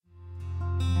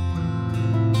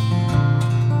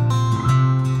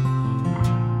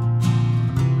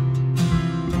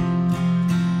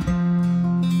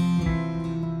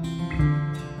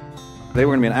Today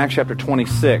we're going to be in Acts chapter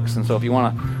 26, and so if you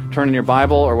want to turn in your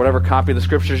Bible or whatever copy of the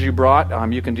scriptures you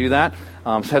brought, you can do that.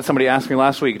 I had somebody ask me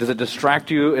last week, does it distract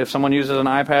you if someone uses an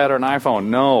iPad or an iPhone?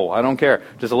 No, I don't care.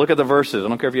 Just look at the verses. I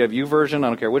don't care if you have YouVersion. I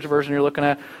don't care which version you're looking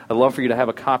at. I'd love for you to have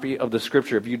a copy of the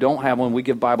scripture. If you don't have one, we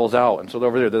give Bibles out. And so they're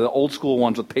over there. They're the old school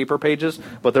ones with paper pages,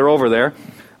 but they're over there.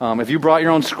 If you brought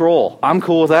your own scroll, I'm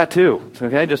cool with that too.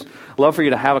 Okay, just love for you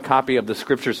to have a copy of the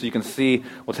scripture so you can see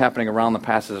what's happening around the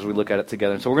passage as we look at it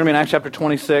together. So we're going to be in Acts chapter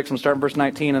 26. I'm starting verse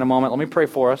 19 in a moment. Let me pray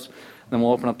for us, and then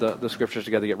we'll open up the scriptures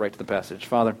together to get right to the passage.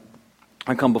 Father,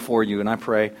 I come before you and I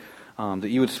pray that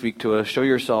you would speak to us. Show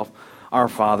yourself our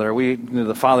Father. We did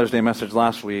the Father's Day message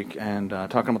last week and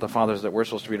talking about the fathers that we're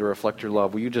supposed to be to reflect your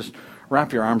love. Will you just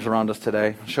wrap your arms around us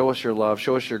today? Show us your love.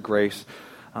 Show us your grace.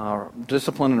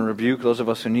 Discipline and rebuke those of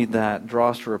us who need that. Draw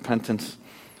us to repentance.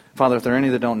 Father, if there are any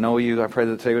that don't know you, I pray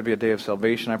that today would be a day of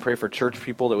salvation. I pray for church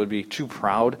people that would be too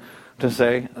proud to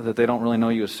say that they don't really know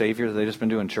you as Savior, that they've just been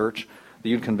doing church, that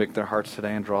you'd convict their hearts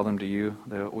today and draw them to you,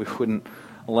 that we wouldn't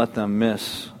let them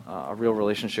miss a real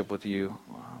relationship with you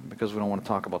because we don't want to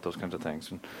talk about those kinds of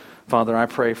things. And Father, I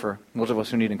pray for those of us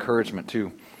who need encouragement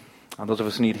too, those of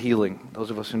us who need healing, those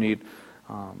of us who need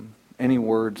any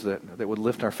words that would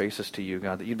lift our faces to you,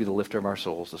 God, that you'd be the lifter of our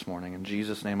souls this morning. In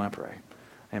Jesus' name I pray.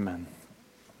 Amen.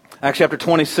 Acts chapter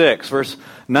 26, verse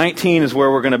 19 is where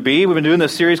we're going to be. We've been doing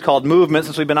this series called Movement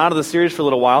since we've been out of the series for a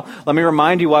little while. Let me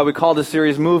remind you why we call this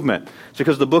series Movement. It's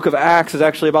because the book of Acts is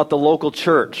actually about the local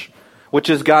church, which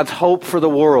is God's hope for the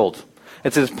world.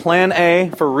 It's his plan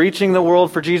A for reaching the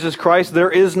world for Jesus Christ.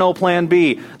 There is no plan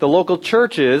B. The local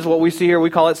church is, what we see here, we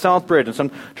call it Southbridge, and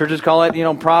some churches call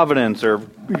it, Providence, or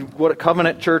what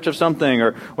Covenant Church of something,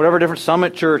 or whatever different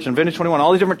Summit Church and Vintage 21,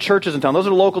 all these different churches in town. Those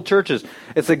are local churches.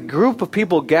 It's a group of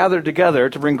people gathered together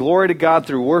to bring glory to God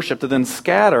through worship, to then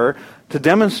scatter to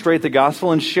demonstrate the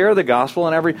gospel and share the gospel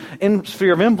in every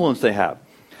sphere of influence they have.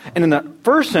 And in the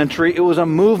first century, it was a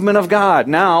movement of God.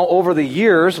 Now, over the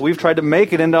years, we've tried to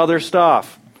make it into other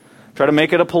stuff. Try to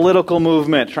make it a political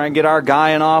movement, try and get our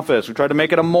guy in office. We tried to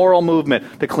make it a moral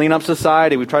movement to clean up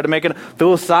society. We've tried to make it a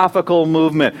philosophical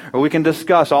movement where we can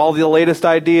discuss all the latest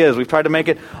ideas. We've tried to make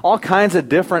it all kinds of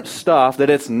different stuff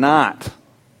that it's not.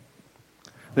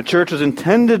 The church was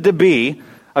intended to be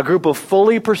a group of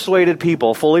fully persuaded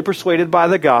people, fully persuaded by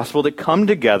the gospel, that come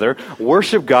together,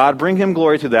 worship God, bring him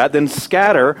glory through that, then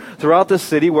scatter throughout the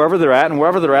city wherever they're at, and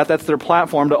wherever they're at, that's their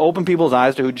platform to open people's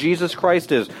eyes to who Jesus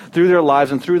Christ is through their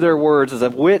lives and through their words as a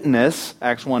witness,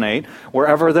 Acts 1:8,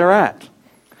 wherever they're at.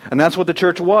 And that's what the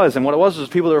church was. And what it was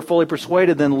people that were fully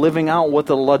persuaded, then living out what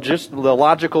the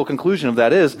logical conclusion of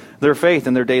that is, their faith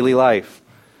in their daily life.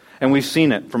 And we've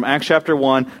seen it from Acts chapter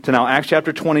 1 to now Acts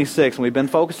chapter 26. And we've been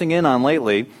focusing in on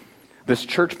lately this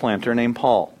church planter named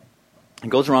Paul. He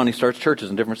goes around, he starts churches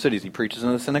in different cities. He preaches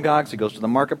in the synagogues, he goes to the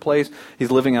marketplace,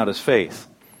 he's living out his faith.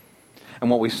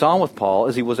 And what we saw with Paul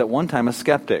is he was at one time a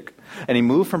skeptic. And he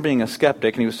moved from being a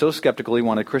skeptic, and he was so skeptical he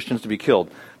wanted Christians to be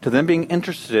killed, to then being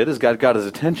interested as God got his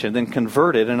attention, then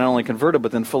converted, and not only converted,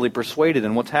 but then fully persuaded.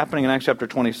 And what's happening in Acts chapter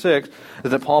 26 is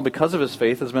that Paul, because of his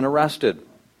faith, has been arrested.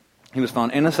 He was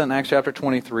found innocent in Acts chapter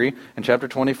 23 and chapter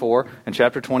 24 and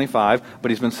chapter 25,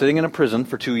 but he's been sitting in a prison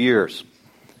for 2 years.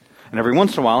 And every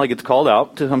once in a while he gets called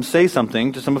out to come say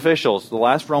something to some officials. The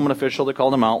last Roman official that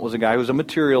called him out was a guy who's a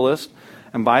materialist,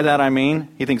 and by that I mean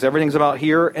he thinks everything's about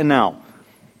here and now.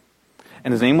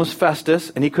 And his name was Festus,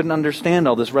 and he couldn't understand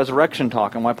all this resurrection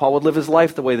talk and why Paul would live his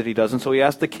life the way that he does. And so he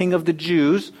asked the king of the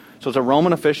Jews, so it's a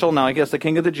Roman official, now he asked the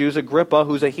king of the Jews, Agrippa,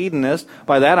 who's a hedonist.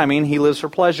 By that I mean he lives for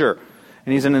pleasure.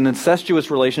 And he's in an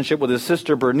incestuous relationship with his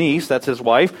sister Bernice, that's his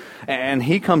wife, and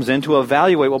he comes in to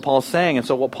evaluate what Paul's saying. And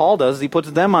so what Paul does is he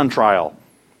puts them on trial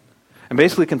and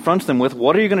basically confronts them with,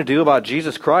 what are you going to do about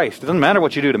Jesus Christ? It doesn't matter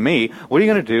what you do to me. What are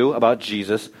you going to do about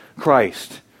Jesus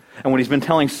Christ? And what he's been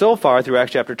telling so far through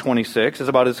Acts chapter 26 is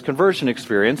about his conversion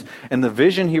experience and the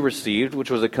vision he received,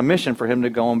 which was a commission for him to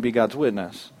go and be God's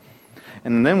witness.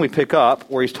 And then we pick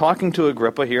up where he's talking to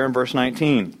Agrippa here in verse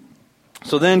 19.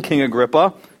 So then, King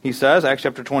Agrippa, he says, Acts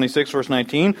chapter 26, verse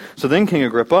 19, so then, King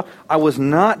Agrippa, I was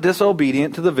not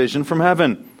disobedient to the vision from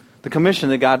heaven, the commission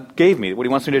that God gave me, what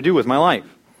he wants me to do with my life.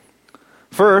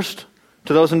 First,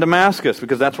 to those in Damascus,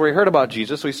 because that's where he heard about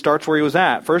Jesus, so he starts where he was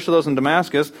at. First to those in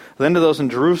Damascus, then to those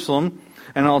in Jerusalem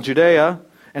and all Judea,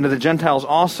 and to the Gentiles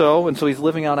also, and so he's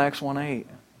living out Acts 1:8.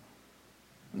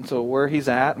 And so where he's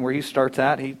at and where he starts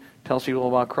at, he tells people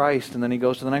about Christ, and then he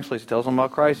goes to the next place. He tells them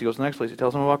about Christ. He goes to the next place. He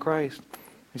tells them about Christ.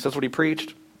 He says what he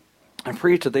preached. I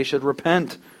preached that they should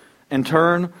repent and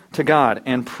turn to God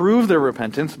and prove their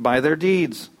repentance by their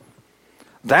deeds.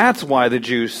 That's why the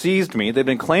Jews seized me. They've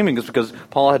been claiming this because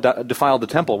Paul had defiled the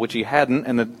temple, which he hadn't,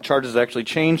 and the charges actually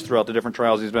changed throughout the different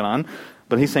trials he's been on.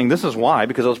 But he's saying this is why,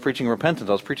 because I was preaching repentance.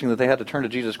 I was preaching that they had to turn to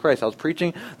Jesus Christ. I was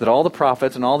preaching that all the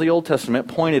prophets and all the Old Testament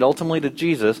pointed ultimately to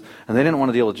Jesus, and they didn't want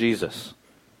to deal with Jesus.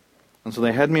 And so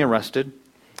they had me arrested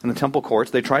in the temple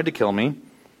courts. They tried to kill me.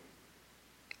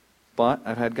 But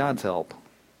I've had God's help.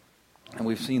 And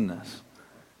we've seen this.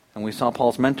 And we saw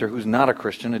Paul's mentor, who's not a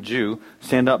Christian, a Jew,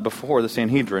 stand up before the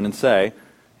Sanhedrin and say,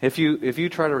 if you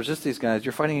try to resist these guys,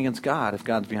 you're fighting against God if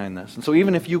God's behind this. And so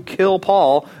even if you kill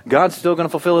Paul, God's still going to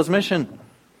fulfill his mission.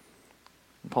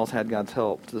 And Paul's had God's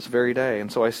help to this very day.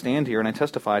 And so I stand here and I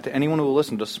testify to anyone who will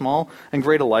listen, to small and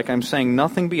great alike. I'm saying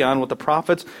nothing beyond what the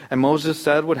prophets and Moses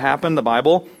said would happen, the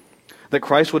Bible, that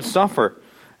Christ would suffer,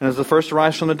 and as the first to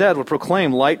rise from the dead, would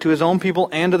proclaim light to his own people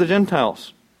and to the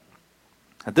Gentiles.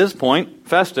 At this point,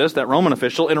 Festus, that Roman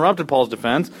official, interrupted Paul's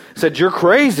defense, said, "You're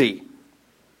crazy.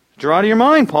 You're out of your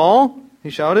mind, Paul," he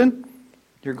shouted.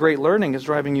 "Your great learning is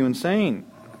driving you insane.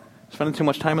 Spending too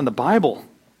much time in the Bible."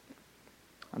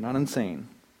 "I'm not insane."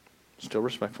 Still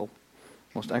respectful.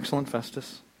 "Most excellent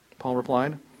Festus," Paul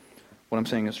replied. "What I'm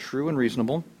saying is true and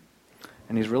reasonable."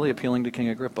 And he's really appealing to King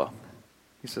Agrippa.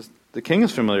 He says, the king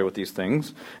is familiar with these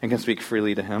things and can speak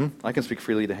freely to him. I can speak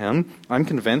freely to him. I'm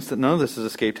convinced that none of this has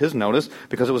escaped his notice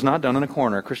because it was not done in a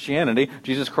corner. Christianity,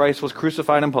 Jesus Christ was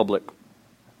crucified in public.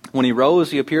 When he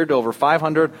rose, he appeared to over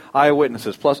 500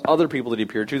 eyewitnesses, plus other people that he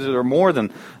appeared to. There are more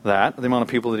than that, the amount of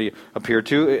people that he appeared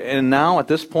to. And now, at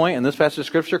this point, in this passage of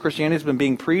Scripture, Christianity has been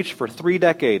being preached for 3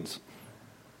 decades.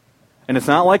 And it's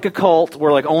not like a cult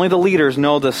where like only the leaders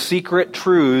know the secret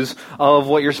truths of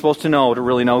what you're supposed to know to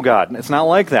really know God. It's not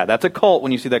like that. That's a cult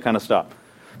when you see that kind of stuff.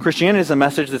 Christianity is a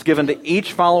message that's given to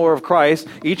each follower of Christ.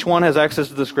 Each one has access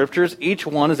to the Scriptures. Each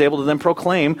one is able to then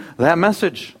proclaim that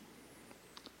message.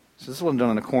 So this wasn't done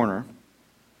in a corner.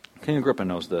 King Agrippa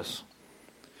knows this.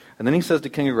 And then he says to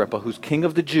King Agrippa, who's king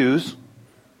of the Jews,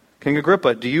 "King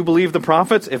Agrippa, do you believe the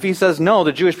prophets?" If he says no,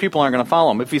 the Jewish people aren't going to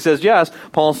follow him. If he says yes,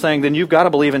 Paul's saying, then you've got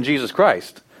to believe in Jesus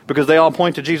Christ, because they all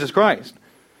point to Jesus Christ.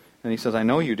 And he says, "I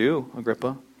know you do,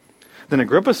 Agrippa." Then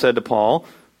Agrippa said to Paul,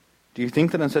 "Do you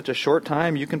think that in such a short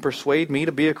time you can persuade me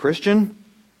to be a Christian?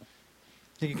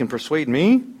 Think you can persuade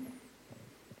me?"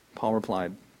 Paul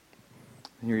replied,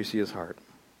 and here you see his heart.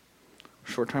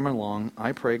 "Short time or long,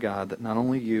 I pray God that not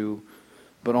only you,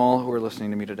 but all who are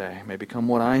listening to me today may become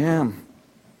what I am."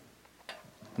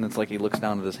 And it's like he looks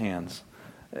down at his hands,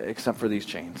 except for these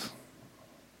chains.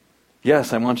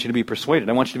 Yes, I want you to be persuaded.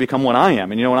 I want you to become what I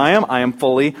am. And you know what I am? I am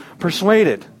fully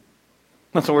persuaded.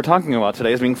 That's what we're talking about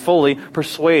today, is being fully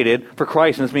persuaded for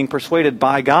Christ. And it's being persuaded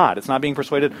by God. It's not being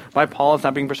persuaded by Paul. It's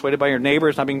not being persuaded by your neighbor.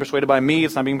 It's not being persuaded by me.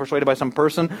 It's not being persuaded by some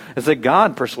person. It's that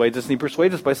God persuades us. And he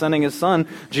persuades us by sending his Son,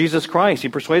 Jesus Christ. He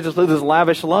persuades us with his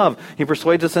lavish love. He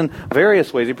persuades us in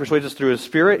various ways. He persuades us through his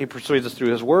Spirit. He persuades us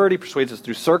through his Word. He persuades us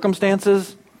through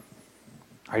circumstances.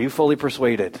 Are you fully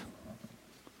persuaded?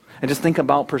 And just think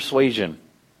about persuasion.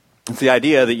 It's the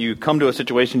idea that you come to a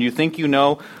situation, you think you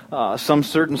know some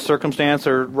certain circumstance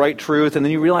or right truth, and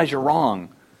then you realize you're wrong.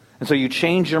 And so you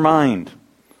change your mind.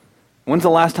 When's the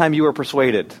last time you were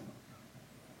persuaded?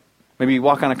 Maybe you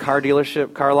walk on a car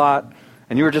dealership, car lot,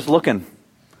 and you were just looking,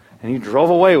 and you drove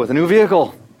away with a new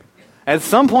vehicle. At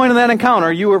some point in that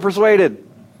encounter, you were persuaded.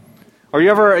 Or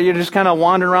you're just kind of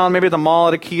wandering around, maybe at the mall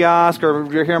at a kiosk,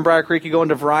 or you're here in Briar Creek, you go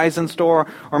into Verizon store,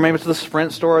 or maybe it's the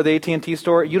Sprint store or the AT&T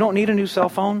store. You don't need a new cell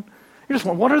phone. You just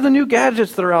want, what are the new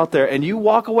gadgets that are out there? And you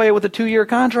walk away with a 2-year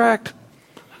contract.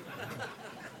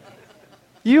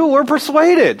 You were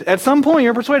persuaded. At some point,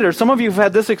 you're persuaded. Or some of you have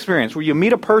had this experience where you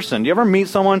meet a person. Do you ever meet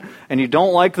someone and you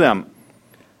don't like them?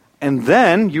 And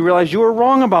then you realize you were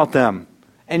wrong about them.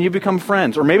 And you become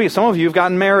friends. Or maybe some of you have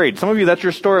gotten married. Some of you, that's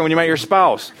your story when you met your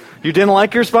spouse. You didn't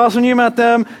like your spouse when you met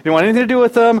them. You didn't want anything to do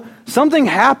with them. Something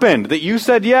happened that you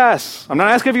said yes. I'm not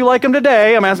asking if you like them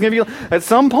today. I'm asking if you, at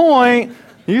some point,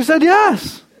 you said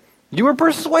yes. You were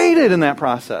persuaded in that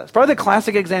process. Probably the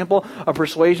classic example of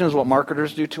persuasion is what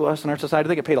marketers do to us in our society.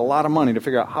 They get paid a lot of money to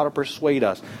figure out how to persuade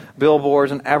us.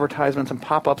 Billboards and advertisements and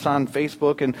pop-ups on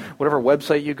Facebook and whatever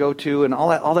website you go to and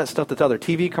all that stuff that's out there.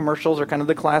 TV commercials are kind of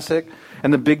the classic.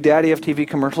 And the big daddy of TV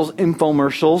commercials,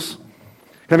 infomercials.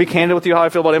 Can I be candid with you how I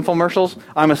feel about infomercials?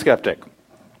 I'm a skeptic.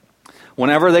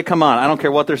 Whenever they come on, I don't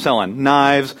care what they're selling.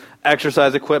 Knives,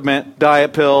 exercise equipment,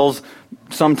 diet pills,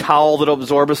 some towel that'll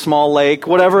absorb a small lake,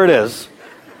 whatever it is.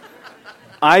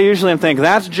 I usually am thinking,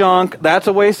 that's junk, that's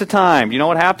a waste of time. You know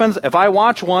what happens? If I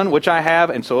watch one, which I have,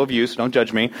 and so have you, so don't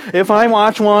judge me. If I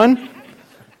watch one,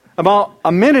 about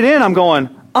a minute in, I'm going,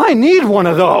 I need one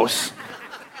of those.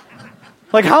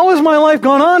 Like, how has my life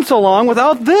gone on so long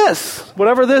without this,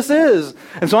 whatever this is?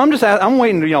 And so I'm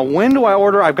waiting, when do I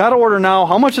order? I've got to order now.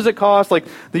 How much does it cost? Like,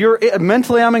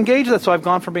 mentally I'm engaged with it, so I've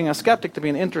gone from being a skeptic to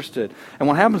being interested. And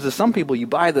what happens is some people, you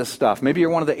buy this stuff. Maybe you're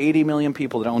one of the 80 million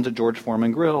people that owns a George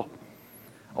Foreman grill,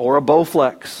 or a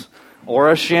Bowflex,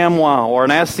 or a ShamWow, or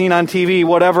an As Seen on TV,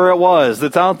 whatever it was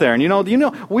that's out there.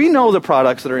 And we know the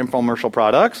products that are infomercial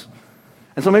products.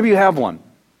 And so maybe you have one.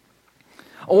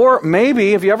 Or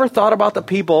maybe, have you ever thought about the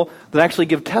people that actually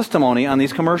give testimony on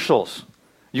these commercials?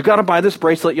 You've got to buy this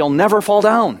bracelet, you'll never fall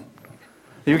down.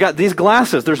 You've got these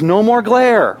glasses, there's no more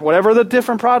glare, whatever the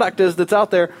different product is that's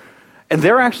out there. And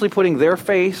they're actually putting their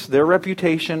face, their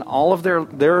reputation, all of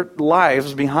their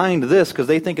lives behind this because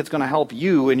they think it's going to help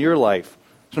you in your life.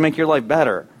 It's going to make your life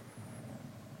better.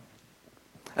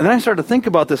 And then I started to think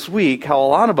about this week how a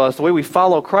lot of us, the way we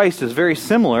follow Christ is very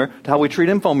similar to how we treat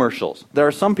infomercials. There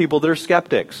are some people that are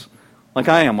skeptics, like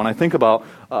I am when I think about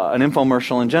an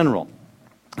infomercial in general.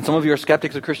 And some of you are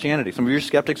skeptics of Christianity. Some of you are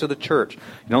skeptics of the church.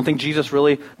 You don't think Jesus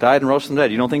really died and rose from the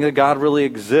dead. You don't think that God really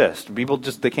exists. People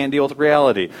they can't deal with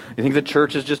reality. You think the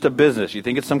church is just a business. You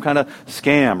think it's some kind of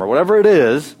scam or whatever it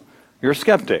is. You're a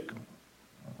skeptic.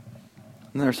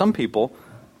 And there are some people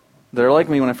that are like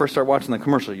me when I first started watching the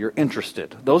commercial. You're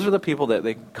interested. Those are the people that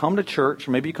they come to church.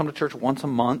 Maybe you come to church once a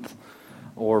month,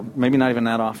 or maybe not even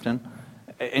that often.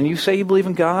 And you say you believe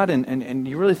in God, and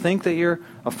you really think that you're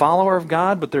a follower of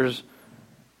God, but there's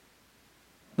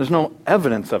no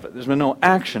evidence of it. There's been no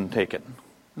action taken.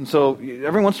 And so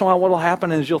every once in a while what will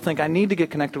happen is you'll think, I need to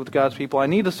get connected with God's people. I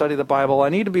need to study the Bible. I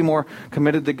need to be more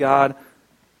committed to God.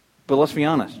 But let's be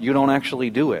honest, you don't actually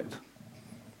do it.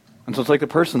 And so it's like the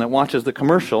person that watches the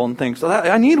commercial and thinks,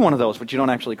 I need one of those, but you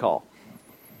don't actually call.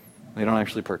 They don't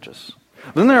actually purchase.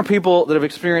 Then there are people that have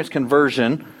experienced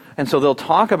conversion, and so they'll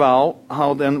talk about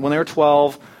how then when they were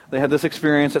 12, they had this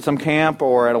experience at some camp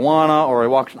or at Awana, or they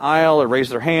walked an aisle or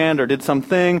raised their hand or did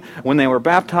something. When they were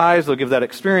baptized, they'll give that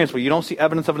experience, but you don't see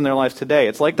evidence of it in their lives today.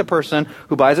 It's like the person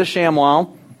who buys a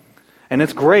ShamWow, and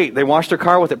it's great. They wash their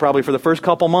car with it probably for the first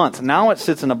couple months. Now it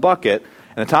sits in a bucket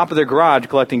at the top of their garage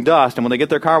collecting dust, and when they get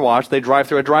their car washed, they drive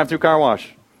through a drive-through car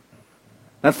wash.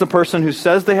 That's the person who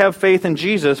says they have faith in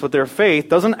Jesus, but their faith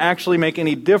doesn't actually make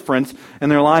any difference in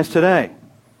their lives today.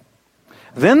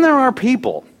 Then there are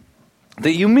people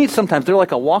that you meet sometimes. They're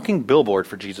like a walking billboard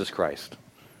for Jesus Christ.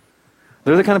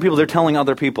 They're the kind of people they're telling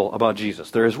other people about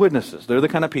Jesus. They're his witnesses. They're the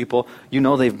kind of people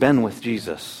they've been with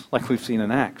Jesus, like we've seen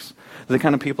in Acts. They're the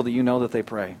kind of people that that they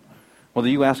pray. Whether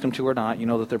you ask them to or not,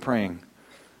 that they're praying.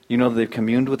 You know that they've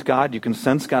communed with God. You can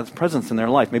sense God's presence in their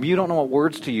life. Maybe you don't know what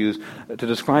words to use to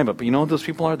describe it, but you know what those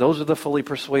people are? Those are the fully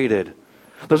persuaded.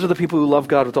 Those are the people who love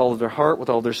God with all of their heart, with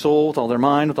all of their soul, with all their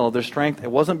mind, with all of their strength.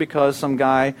 It wasn't because some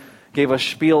guy gave a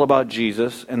spiel about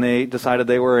Jesus and they decided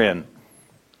they were in.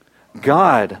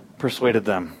 God persuaded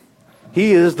them.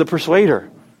 He is the persuader.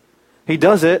 He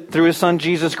does it through his Son,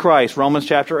 Jesus Christ. Romans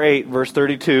chapter 8, verse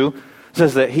 32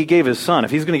 says that he gave his Son.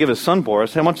 If he's going to give his Son for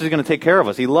us, how much is he going to take care of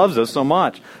us? He loves us so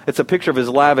much. It's a picture of his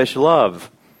lavish love.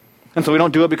 And so we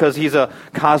don't do it because he's a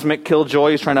cosmic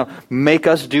killjoy. He's trying to make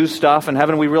us do stuff in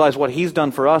heaven. We realize what he's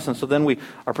done for us, and so then we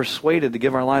are persuaded to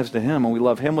give our lives to him, and we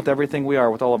love him with everything we are,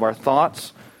 with all of our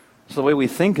thoughts. So the way we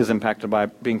think is impacted by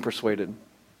being persuaded.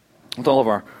 With all of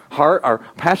our heart, our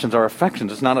passions, our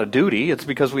affections. It's not a duty. It's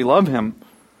because we love him.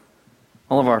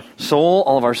 All of our soul,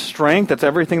 all of our strength, that's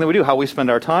everything that we do. How we spend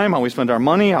our time, how we spend our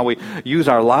money, how we use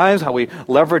our lives, how we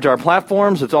leverage our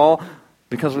platforms. It's all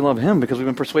because we love him, because we've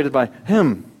been persuaded by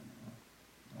him.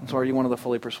 And so are you one of the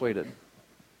fully persuaded?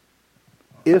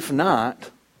 If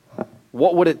not,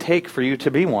 what would it take for you to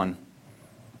be one?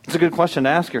 It's a good question to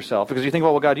ask yourself, because you think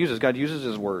about what God uses. God uses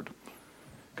his word.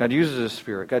 God uses his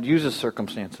spirit. God uses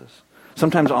circumstances.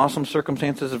 Sometimes awesome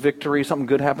circumstances, victory, something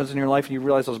good happens in your life and you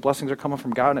realize those blessings are coming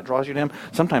from God and it draws you to him.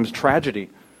 Sometimes tragedy.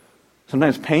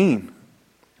 Sometimes pain.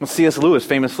 Well, C.S. Lewis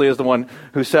famously is the one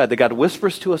who said that God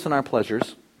whispers to us in our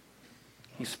pleasures.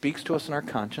 He speaks to us in our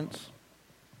conscience.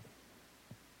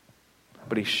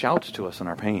 But he shouts to us in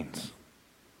our pains.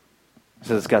 He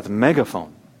says it's God's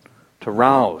megaphone to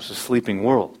rouse a sleeping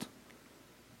world.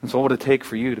 And so what would it take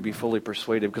for you to be fully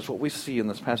persuaded? Because what we see in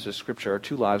this passage of Scripture are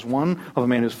two lives. One of a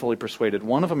man who's fully persuaded.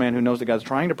 One of a man who knows that God's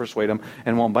trying to persuade him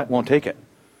and won't take it.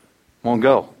 Won't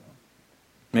go.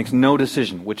 Makes no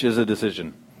decision, which is a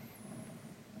decision.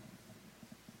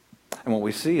 And what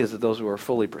we see is that those who are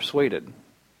fully persuaded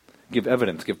give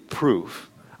evidence, give proof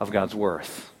of God's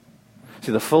worth.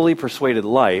 See, the fully persuaded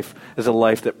life is a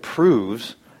life that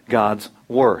proves God's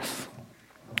worth.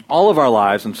 All of our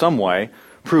lives, in some way,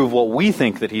 prove what we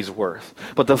think that he's worth.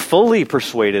 But the fully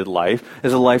persuaded life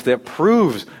is a life that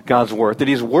proves God's worth, that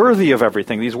he's worthy of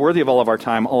everything. That he's worthy of all of our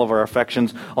time, all of our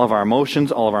affections, all of our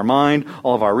emotions, all of our mind,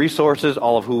 all of our resources,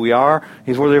 all of who we are.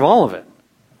 He's worthy of all of it.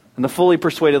 And the fully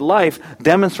persuaded life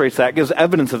demonstrates that, gives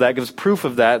evidence of that, gives proof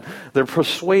of that. They're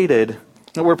persuaded.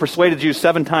 The word persuaded is used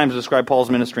 7 times to describe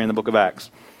Paul's ministry in the book of Acts.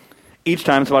 Each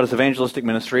time it's about his evangelistic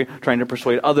ministry, trying to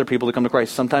persuade other people to come to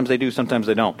Christ. Sometimes they do, sometimes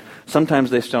they don't. Sometimes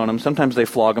they stone him, sometimes they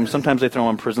flog him, sometimes they throw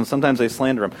him in prison, sometimes they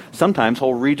slander him. Sometimes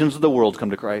whole regions of the world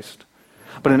come to Christ.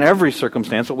 But in every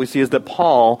circumstance, what we see is that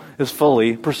Paul is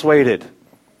fully persuaded.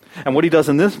 And what he does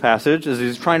in this passage is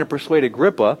he's trying to persuade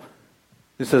Agrippa.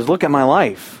 He says, look at my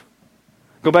life.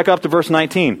 Go back up to verse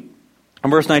 19. In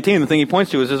verse 19, the thing he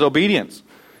points to is his obedience.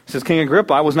 He says, King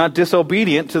Agrippa, I was not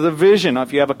disobedient to the vision. Now,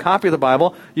 if you have a copy of the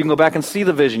Bible, you can go back and see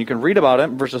the vision. You can read about it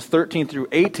in verses 13 through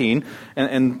 18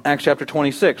 in Acts chapter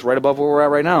 26, right above where we're at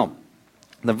right now.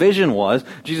 The vision was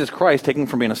Jesus Christ taking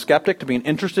from being a skeptic to being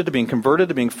interested to being converted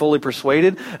to being fully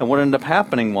persuaded. And what ended up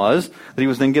happening was that he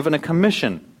was then given a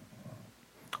commission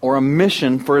or a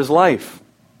mission for his life.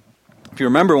 If you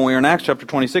remember when we were in Acts chapter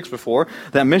 26 before,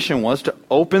 that mission was to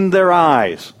open their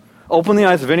eyes. Open the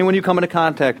eyes of anyone you come into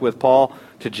contact with, Paul,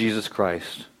 to Jesus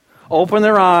Christ. Open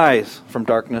their eyes from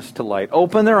darkness to light.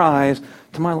 Open their eyes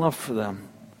to my love for them.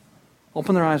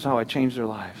 Open their eyes to how I changed their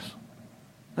lives.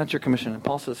 That's your commission. And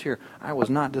Paul says here, I was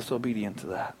not disobedient to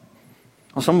that.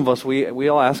 Well, some of us, we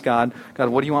all ask God,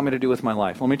 what do you want me to do with my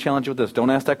life? Let me challenge you with this. Don't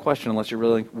ask that question unless you're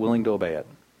really willing to obey it.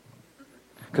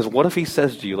 Because what if he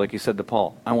says to you, like he said to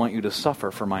Paul, I want you to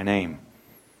suffer for my name?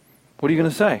 What are you going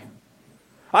to say?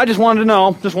 I just wanted to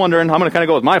know, just wondering, I'm going to kind of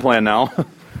go with my plan now.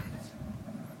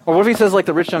 Or what if he says like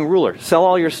the rich young ruler, sell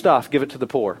all your stuff, give it to the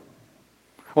poor?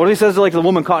 What if he says like the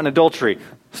woman caught in adultery,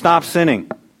 stop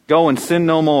sinning, go and sin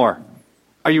no more?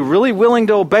 Are you really willing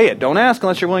to obey it? Don't ask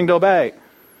unless you're willing to obey.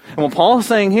 And what Paul is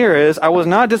saying here is, I was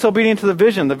not disobedient to the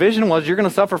vision. The vision was, you're going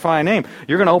to suffer for my name.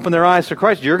 You're going to open their eyes to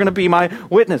Christ. You're going to be my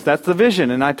witness. That's the vision.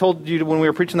 And I told you when we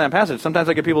were preaching that passage, sometimes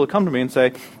I get people to come to me and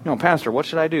say, Pastor, what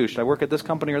should I do? Should I work at this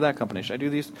company or that company? Should I do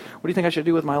these? What do you think I should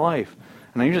do with my life?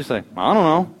 And I usually say, I don't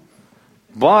know.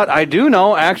 But I do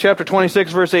know Acts chapter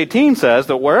 26, verse 18 says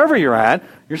that wherever you're at,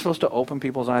 you're supposed to open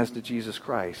people's eyes to Jesus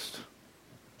Christ.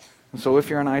 And so if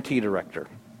you're an IT director,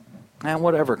 and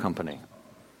whatever company,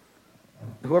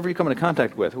 whoever you come into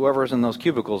contact with, whoever is in those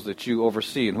cubicles that you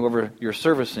oversee, and whoever you're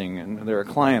servicing, and they're a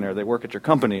client or they work at your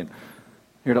company,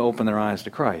 you're to open their eyes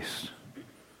to Christ.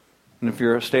 And if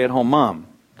you're a stay-at-home mom,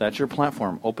 that's your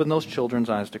platform. Open those children's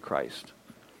eyes to Christ.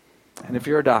 And if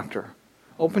you're a doctor,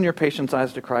 open your patient's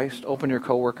eyes to Christ. Open your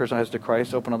coworkers' eyes to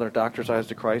Christ. Open other doctors' eyes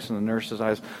to Christ, and the nurses'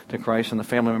 eyes to Christ, and the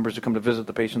family members who come to visit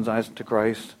the patient's eyes to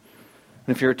Christ.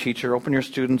 And if you're a teacher, open your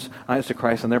students' eyes to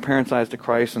Christ and their parents' eyes to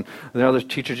Christ, and the other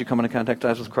teachers you come into contact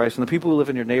eyes with Christ, and the people who live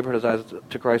in your neighborhood eyes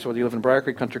to Christ, whether you live in Briar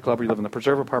Creek Country Club or you live in the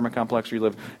Preserve Apartment Complex or you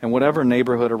live in whatever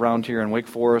neighborhood around here in Wake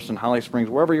Forest and Holly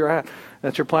Springs, wherever you're at,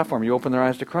 that's your platform. You open their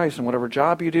eyes to Christ, and whatever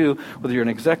job you do, whether you're an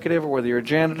executive or whether you're a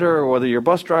janitor or whether you're a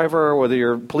bus driver or whether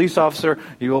you're a police officer,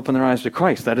 you open their eyes to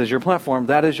Christ. That is your platform.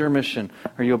 That is your mission.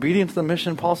 Are you obedient to the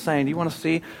mission? Paul's saying, you want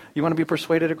to be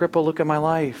persuaded, Agrippa? Look at my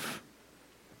life.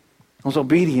 I was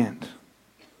obedient.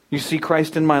 You see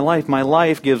Christ in my life. My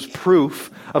life gives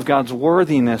proof of God's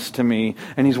worthiness to me,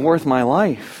 and he's worth my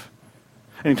life.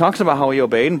 And he talks about how he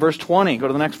obeyed in verse 20. Go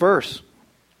to the next verse.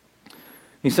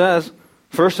 He says,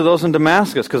 first to those in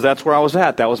Damascus, because that's where I was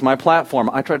at. That was my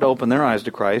platform. I tried to open their eyes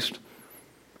to Christ.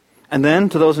 And then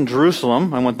to those in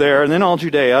Jerusalem, I went there, and then all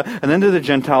Judea, and then to the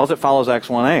Gentiles. It follows Acts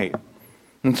 1:8.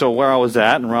 And so where I was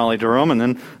at in Raleigh-Durham, and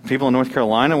then people in North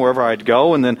Carolina, wherever I'd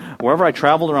go, and then wherever I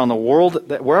traveled around the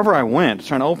world, wherever I went,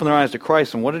 trying to open their eyes to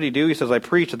Christ. And what did he do? He says, I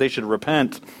preached that they should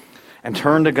repent and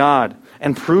turn to God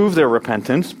and prove their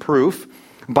repentance, proof,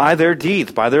 by their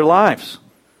deeds, by their lives.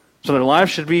 So their lives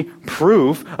should be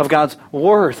proof of God's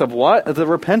worth, of what? Of the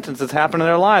repentance that's happened in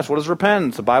their lives. What is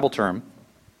repentance? A Bible term.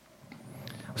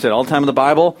 I say it all the time in the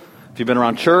Bible. If you've been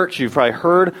around church, you've probably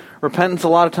heard repentance a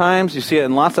lot of times. You see it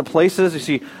in lots of places. You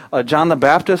see John the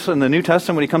Baptist in the New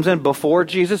Testament when he comes in before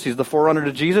Jesus. He's the forerunner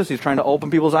to Jesus. He's trying to open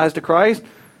people's eyes to Christ.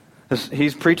 He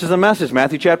preaches a message.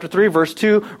 Matthew chapter 3, verse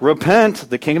 2, repent,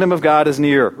 the kingdom of God is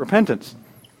near. Repentance.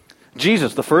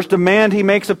 Jesus, the first demand he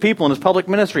makes of people in his public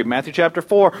ministry. Matthew chapter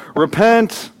 4,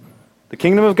 repent. The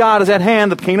kingdom of God is at hand.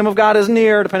 The kingdom of God is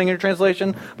near, depending on your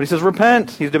translation. But he says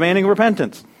repent. He's demanding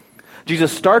repentance.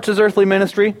 Jesus starts his earthly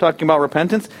ministry talking about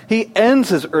repentance. He ends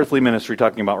his earthly ministry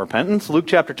talking about repentance. Luke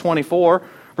chapter 24,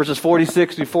 verses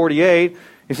 46 to 48,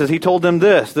 he says, he told them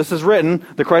this is written,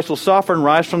 the Christ will suffer and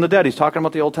rise from the dead. He's talking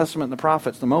about the Old Testament and the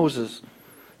prophets, the Moses.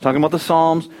 He's talking about the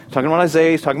Psalms. He's talking about Isaiah.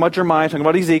 He's talking about Jeremiah. He's talking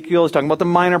about Ezekiel. He's talking about the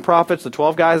minor prophets, the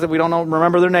 12 guys that we don't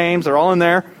remember their names. They're all in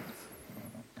there.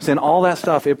 Saying all that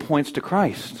stuff, it points to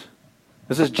Christ.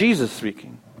 This is Jesus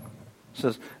speaking.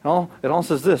 It all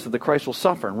says this, that the Christ will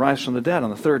suffer and rise from the dead on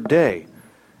the third day.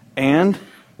 And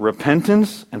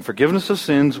repentance and forgiveness of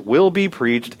sins will be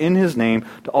preached in his name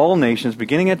to all nations,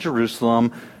 beginning at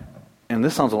Jerusalem. And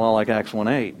this sounds a lot like Acts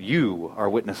 1:8. You are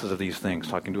witnesses of these things,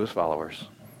 talking to his followers.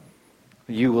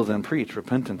 You will then preach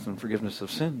repentance and forgiveness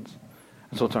of sins.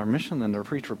 And so it's our mission then to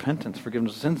preach repentance,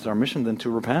 forgiveness of sins. It's our mission then to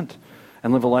repent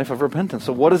and live a life of repentance.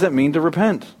 So what does it mean to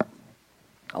repent?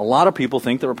 A lot of people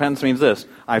think that repentance means this.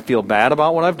 I feel bad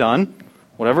about what I've done,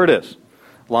 whatever it is.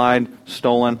 Lied,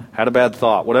 stolen, had a bad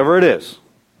thought, whatever it is.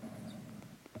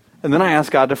 And then I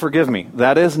ask God to forgive me.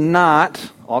 That is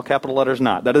not, all capital letters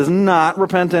not, that is not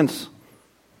repentance.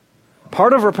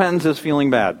 Part of repentance is feeling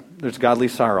bad. There's godly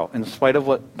sorrow. In spite of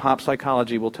what pop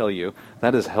psychology will tell you,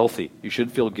 that is healthy. You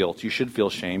should feel guilt. You should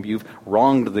feel shame. You've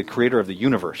wronged the creator of the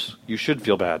universe. You should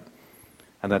feel bad.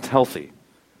 And that's healthy.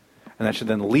 And that should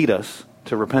then lead us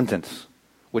to repentance,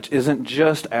 which isn't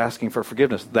just asking for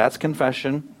forgiveness. That's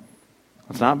confession.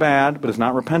 It's not bad, but it's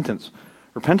not repentance.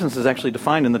 Repentance is actually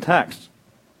defined in the text.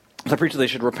 As I preach, they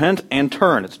should repent and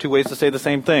turn. It's two ways to say the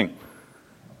same thing.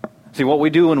 See, what we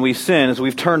do when we sin is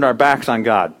we've turned our backs on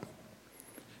God.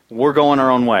 We're going our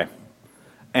own way.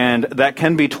 And that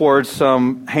can be towards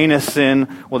some heinous sin,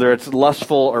 whether it's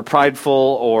lustful or prideful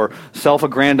or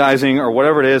self-aggrandizing or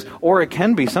whatever it is. Or it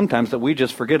can be sometimes that we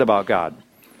just forget about God.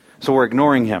 So we're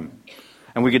ignoring him.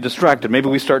 And we get distracted. Maybe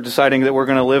we start deciding that we're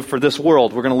going to live for this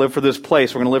world. We're going to live for this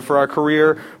place. We're going to live for our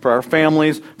career, for our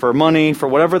families, for money, for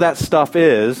whatever that stuff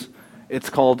is. It's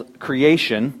called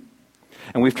creation.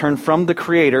 And we've turned from the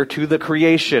Creator to the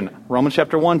creation. Romans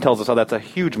chapter 1 tells us how that's a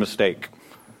huge mistake.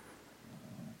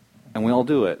 And we all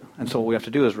do it. And so what we have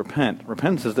to do is repent.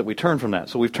 Repentance is that we turn from that.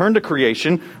 So we've turned to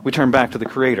creation. We turn back to the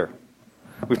Creator.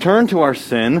 We've turned to our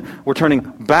sin. We're turning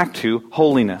back to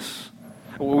holiness.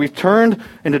 We've turned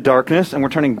into darkness, and we're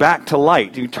turning back to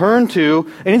light. You turn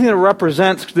to anything that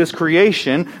represents this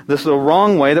creation, this the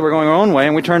wrong way, that we're going our own way,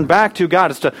 and we turn back to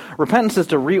God. Repentance is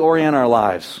to reorient our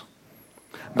lives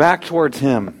back towards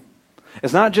him.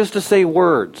 It's not just to say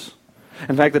words.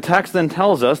 In fact, the text then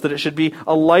tells us that it should be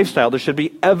a lifestyle. There should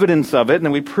be evidence of it, and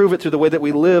then we prove it through the way that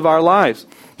we live our lives.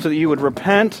 So that you would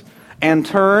repent and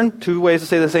turn, two ways to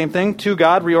say the same thing, to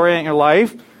God, reorient your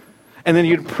life. And then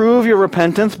you'd prove your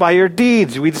repentance by your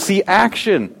deeds. We'd see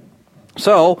action.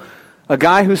 So, a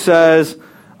guy who says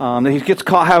that he gets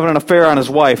caught having an affair on his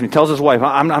wife, and he tells his wife,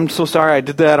 I'm so sorry I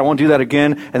did that, I won't do that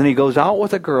again. And then he goes out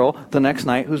with a girl the next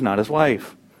night who's not his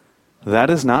wife. That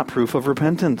is not proof of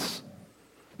repentance.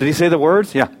 Did he say the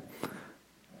words? Yeah.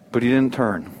 But he didn't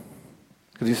turn.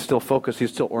 Because he's still focused,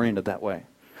 he's still oriented that way.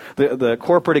 The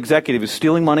corporate executive is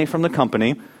stealing money from the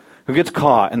company, who gets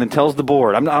caught and then tells the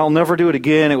board, I'll never do it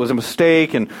again, it was a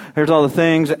mistake, and here's all the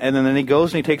things. And then he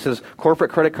goes and he takes his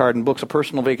corporate credit card and books a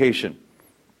personal vacation.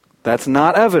 That's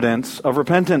not evidence of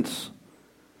repentance.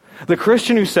 The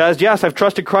Christian who says, yes, I've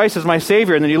trusted Christ as my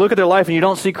Savior, and then you look at their life and you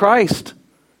don't see Christ.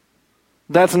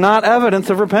 That's not evidence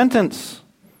of repentance.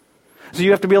 So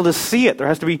you have to be able to see it. There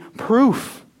has to be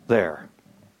proof there.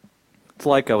 It's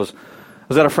like I was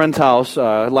at a friend's house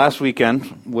last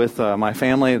weekend with my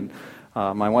family,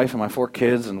 my wife and my 4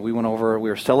 kids, and we went over, we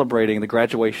were celebrating the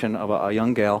graduation of a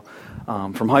young gal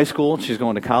from high school. She's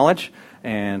going to college,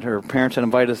 and her parents had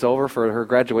invited us over for her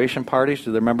graduation party.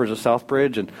 They're members of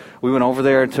Southbridge, and we went over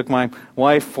there and took my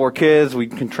wife, 4 kids. We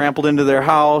trampled into their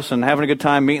house and having a good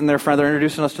time, meeting their friends. They're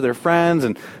introducing us to their friends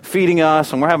and feeding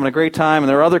us, and we're having a great time. And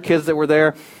there were other kids that were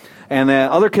there. And the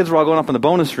other kids were all going up in the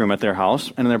bonus room at their house.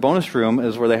 And in their bonus room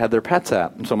is where they had their pets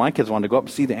at. And so my kids wanted to go up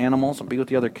and see the animals and be with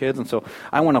the other kids. And so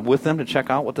I went up with them to check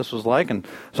out what this was like and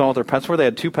saw what their pets were. They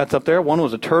had 2 pets up there. One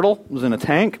was a turtle, was in a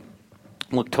tank,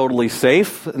 looked totally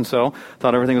safe. And so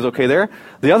thought everything was okay there.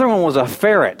 The other one was a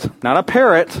ferret. Not a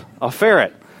parrot, a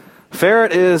ferret.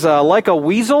 Ferret is like a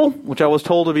weasel, which I was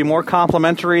told would be more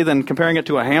complimentary than comparing it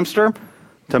to a hamster.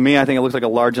 To me, I think it looks like a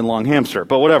large and long hamster,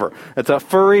 but whatever. It's a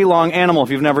furry, long animal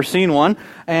if you've never seen one,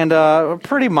 and a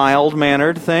pretty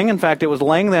mild-mannered thing. In fact, it was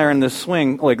laying there in this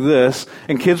swing like this,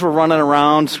 and kids were running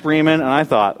around screaming, and I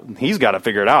thought, he's got to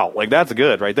figure it out. Like, that's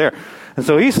good right there. And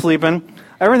so he's sleeping.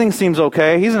 Everything seems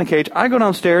okay. He's in a cage. I go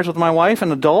downstairs with my wife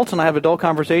and adults, and I have adult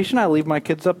conversation. I leave my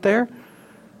kids up there.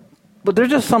 But there's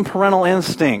just some parental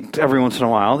instinct every once in a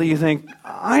while that you think,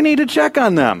 I need to check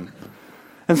on them.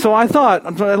 And so I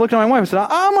looked at my wife and said,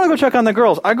 I'm going to go check on the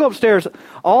girls. I go upstairs.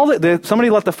 Somebody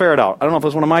let the ferret out. I don't know if it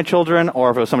was one of my children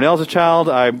or if it was somebody else's child.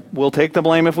 I will take the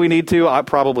blame if we need to.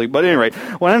 Probably. But anyway,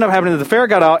 what ended up happening is the ferret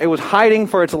got out. It was hiding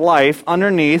for its life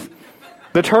underneath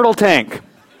the turtle tank.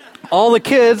 All the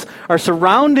kids are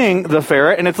surrounding the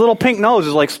ferret, and its little pink nose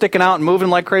is like sticking out and moving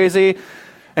like crazy.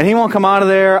 And he won't come out of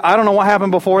there. I don't know what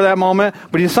happened before that moment,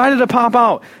 but he decided to pop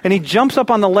out. And he jumps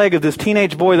up on the leg of this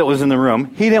teenage boy that was in the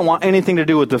room. He didn't want anything to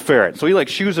do with the ferret. So he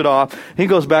shoos it off. He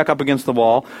goes back up against the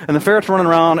wall. And the ferret's running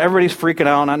around. Everybody's freaking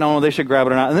out, not knowing if they should grab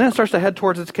it or not. And then it starts to head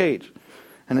towards its cage.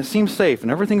 And it seems safe,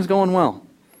 and everything's going well.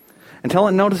 Until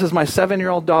it notices my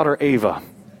 7-year-old daughter, Ava.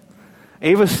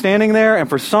 Ava's standing there, and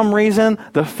for some reason,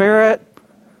 the ferret,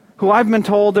 who I've been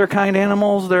told they're kind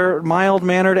animals, they're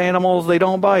mild-mannered animals, they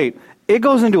don't bite. It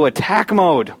goes into attack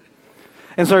mode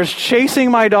and starts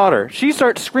chasing my daughter. She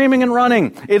starts screaming and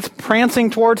running. It's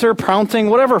prancing towards her, pouncing,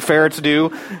 whatever ferrets do,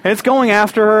 and it's going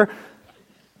after her.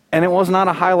 And it was not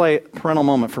a highlight parental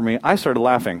moment for me. I started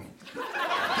laughing.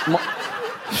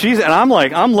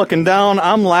 I'm looking down,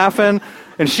 I'm laughing.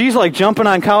 And she's jumping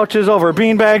on couches over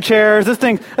beanbag chairs,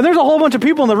 and there's a whole bunch of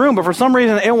people in the room, but for some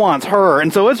reason it wants her.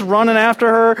 And so it's running after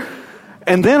her.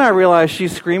 And then I realized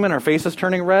she's screaming, her face is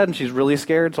turning red, and she's really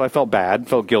scared. So I felt bad,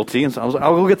 felt guilty. And so I was like,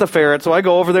 I'll go get the ferret. So I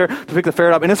go over there to pick the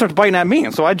ferret up, and it starts biting at me.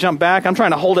 And so I jump back. I'm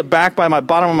trying to hold it back by my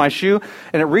bottom of my shoe,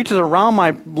 and it reaches around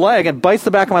my leg and bites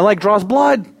the back of my leg, draws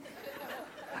blood.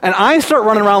 And I start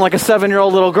running around like a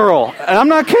 7-year-old little girl. And I'm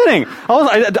not kidding.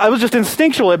 I was just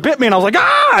instinctual. It bit me, and I was like,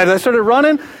 ah! And I started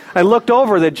running. I looked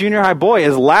over. The junior high boy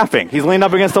is laughing. He's leaned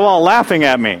up against the wall laughing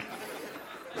at me.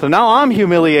 So now I'm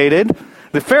humiliated.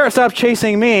 The ferret stops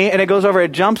chasing me, and it goes over.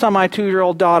 It jumps on my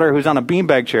 2-year-old daughter who's on a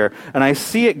beanbag chair. And I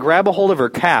see it grab a hold of her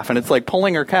calf, and it's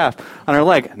pulling her calf on her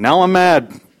leg. Now I'm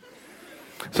mad.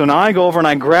 So now I go over and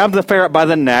I grab the ferret by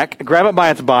the neck, grab it by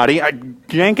its body, I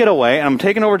yank it away, and I'm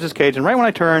taking over to its cage, and right when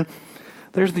I turn,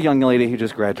 there's the young lady who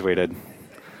just graduated.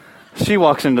 She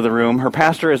walks into the room. Her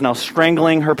pastor is now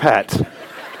strangling her pet.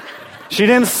 She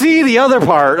didn't see the other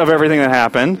part of everything that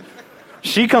happened.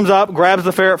 She comes up, grabs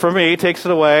the ferret from me, takes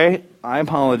it away. I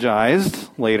apologized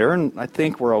later, and I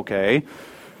think we're okay.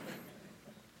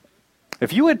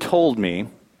 If you had told me,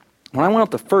 when I went up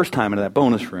the first time into that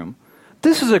bonus room,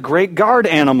 this is a great guard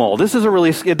animal. This is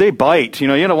they bite. You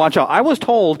have to watch out. I was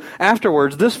told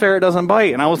afterwards, this ferret doesn't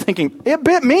bite. And I was thinking, it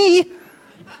bit me.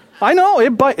 I know,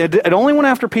 it bite. It only went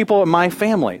after people in my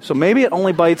family. So maybe it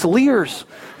only bites Lears.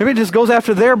 Maybe it just goes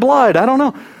after their blood. I don't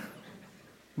know.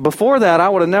 Before that, I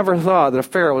would have never thought that a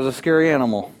ferret was a scary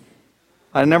animal.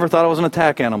 I never thought it was an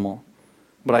attack animal.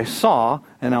 But I saw,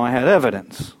 and now I had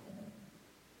evidence.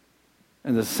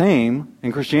 And the same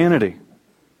in Christianity.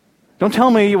 Don't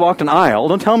tell me you walked an aisle.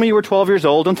 Don't tell me you were 12 years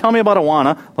old. Don't tell me about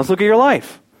Awana. Let's look at your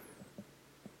life.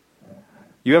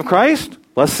 You have Christ?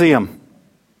 Let's see him.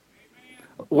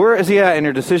 Where is he at in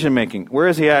your decision making? Where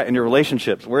is he at in your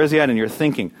relationships? Where is he at in your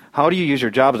thinking? How do you use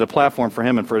your job as a platform for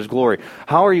him and for his glory?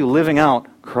 How are you living out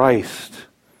Christ?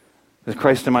 Is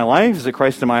Christ in my life? Is it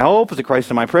Christ in my hope? Is it Christ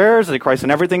in my prayers? Is it Christ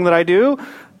in everything that I do?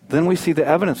 Then we see the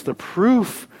evidence, the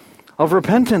proof of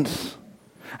repentance.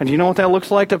 And do you know what that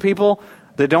looks like to people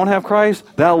that don't have Christ?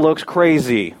 That looks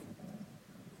crazy.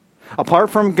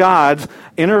 Apart from God's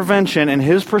intervention and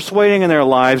his persuading in their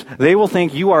lives, they will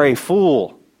think you are a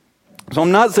fool. So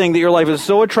I'm not saying that your life is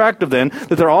so attractive then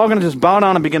that they're all going to just bow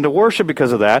down and begin to worship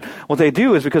because of that. What they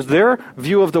do is because their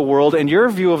view of the world and your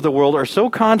view of the world are so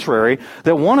contrary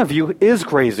that one of you is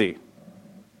crazy.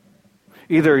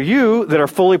 Either you that are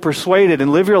fully persuaded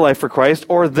and live your life for Christ,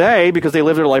 or they because they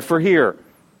live their life for here.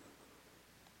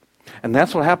 And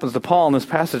that's what happens to Paul in this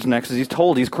passage next, is he's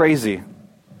told he's crazy.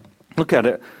 Look at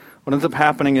it. What ends up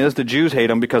happening is the Jews hate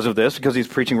him because of this, because he's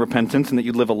preaching repentance and that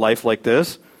you live a life like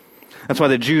this. That's why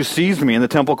the Jews seized me in the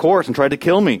temple courts and tried to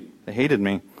kill me. They hated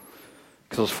me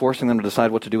because I was forcing them to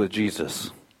decide what to do with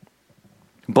Jesus.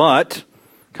 But,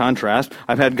 contrast,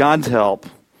 I've had God's help.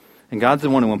 And God's the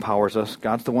one who empowers us.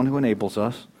 God's the one who enables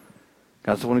us.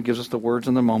 God's the one who gives us the words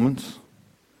in the moments,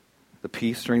 the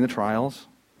peace during the trials.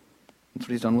 That's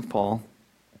what he's done with Paul.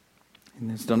 And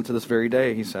he's done it to this very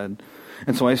day, he said.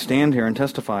 And so I stand here and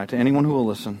testify to anyone who will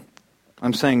listen.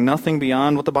 I'm saying nothing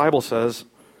beyond what the Bible says.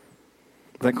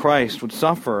 That Christ would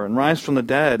suffer and rise from the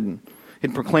dead. And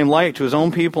he'd proclaim light to his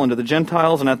own people and to the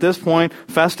Gentiles. And at this point,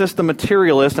 Festus the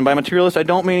materialist, and by materialist I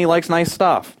don't mean he likes nice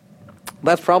stuff.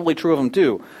 That's probably true of him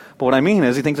too. But what I mean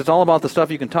is he thinks it's all about the stuff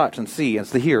you can touch and see.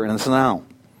 It's the here and it's the now.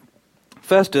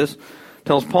 Festus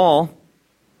tells Paul,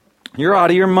 you're out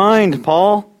of your mind,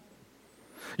 Paul.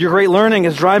 Your great learning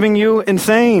is driving you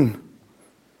insane.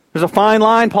 There's a fine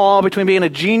line, Paul, between being a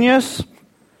genius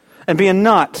and being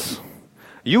nuts.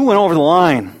 You went over the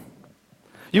line.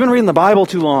 You've been reading the Bible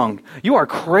too long. You are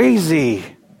crazy.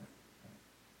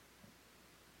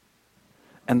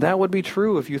 And that would be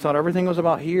true if you thought everything was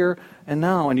about here and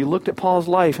now. And you looked at Paul's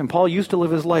life, and Paul used to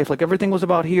live his life like everything was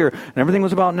about here and everything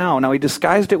was about now. Now, he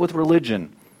disguised it with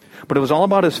religion. But it was all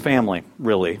about his family,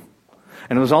 really.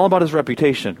 And it was all about his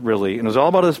reputation, really. And it was all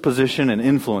about his position and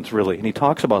influence, really. And he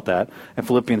talks about that in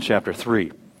Philippians chapter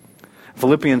 3.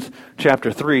 Philippians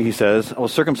chapter 3, he says, I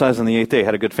was circumcised on the 8th day,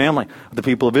 had a good family, the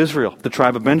people of Israel, the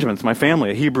tribe of Benjamin, it's my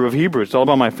family, a Hebrew of Hebrews, it's all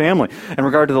about my family. In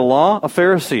regard to the law, a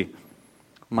Pharisee,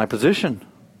 my position.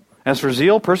 As for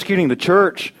zeal, persecuting the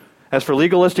church. As for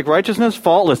legalistic righteousness,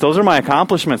 faultless. Those are my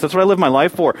accomplishments. That's what I live my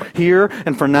life for, here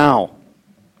and for now.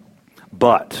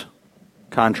 But,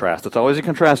 contrast. It's always a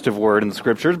contrastive word in the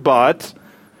Scriptures, but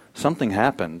something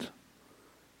happened.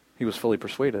 He was fully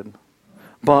persuaded.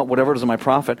 But whatever is my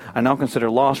profit, I now consider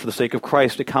loss for the sake of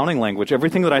Christ. Accounting language.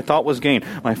 Everything that I thought was gain.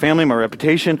 My family, my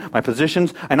reputation, my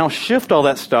positions. I now shift all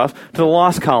that stuff to the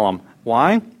loss column.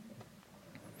 Why?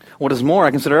 What is more,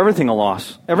 I consider everything a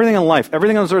loss. Everything in life,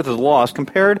 everything on this earth is lost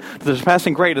compared to the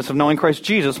surpassing greatness of knowing Christ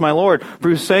Jesus, my Lord. For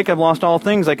whose sake I've lost all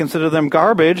things. I consider them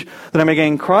garbage, that I may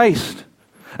gain Christ.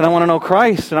 And I want to know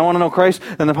Christ. And I want to know Christ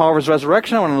and the power of his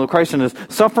resurrection. I want to know Christ and his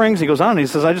sufferings. He goes on and he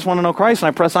says, I just want to know Christ. And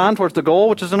I press on towards the goal,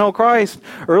 which is to know Christ.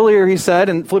 Earlier he said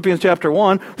in Philippians chapter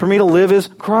 1, for me to live is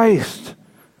Christ.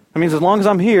 That means as long as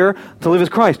I'm here, to live is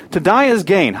Christ. To die is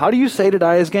gain. How do you say to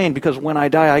die is gain? Because when I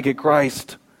die, I get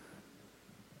Christ.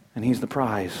 And he's the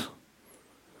prize.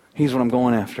 He's what I'm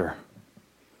going after.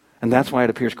 And that's why it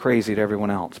appears crazy to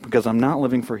everyone else. Because I'm not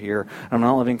living for here, and I'm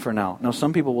not living for now. Now,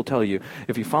 some people will tell you,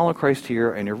 if you follow Christ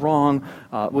here and you're wrong,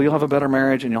 well, you'll have a better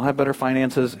marriage, and you'll have better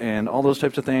finances, and all those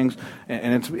types of things,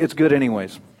 and it's good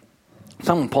anyways.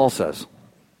 Something Paul says.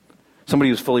 Somebody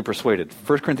who's fully persuaded.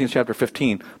 1 Corinthians chapter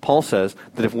 15, Paul says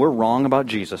that if we're wrong about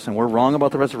Jesus, and we're wrong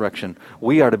about the resurrection,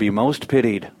 we are to be most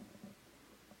pitied.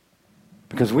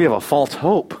 Because we have a false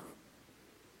hope.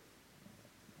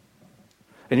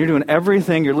 And you're doing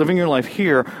everything, you're living your life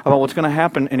here about what's going to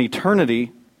happen in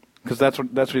eternity, because that's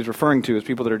what he's referring to, is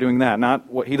people that are doing that. Not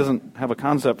what he doesn't have a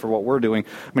concept for what we're doing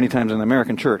many times in the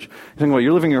American church. He's thinking, well,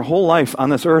 you're living your whole life on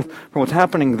this earth for what's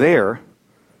happening there.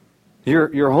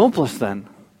 You're hopeless then.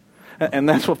 And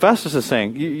that's what Festus is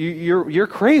saying. You're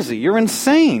crazy. You're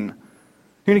insane.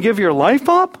 You're going to give your life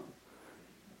up?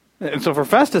 And so for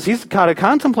Festus, he's got to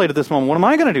contemplate at this moment, what am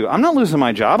I going to do? I'm not losing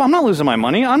my job. I'm not losing my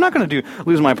money. I'm not going to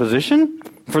lose my position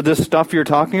for this stuff you're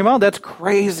talking about. That's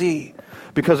crazy.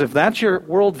 Because if that's your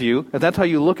worldview, if that's how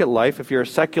you look at life, if you're a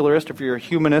secularist, if you're a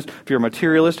humanist, if you're a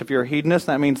materialist, if you're a hedonist,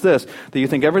 that means this, that you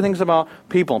think everything's about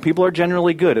people, and people are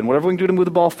generally good, and whatever we can do to move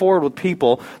the ball forward with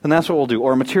people, then that's what we'll do.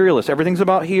 Or a materialist, everything's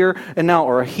about here and now.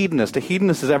 Or a hedonist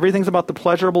is everything's about the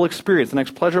pleasurable experience, the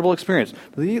next pleasurable experience.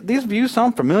 Do these views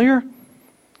sound familiar?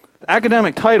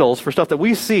 Academic titles for stuff that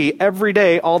we see every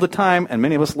day, all the time, and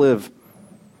many of us live.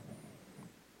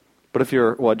 But if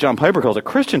you're what John Piper calls a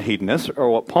Christian hedonist, or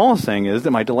what Paul is saying is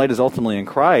that my delight is ultimately in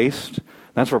Christ,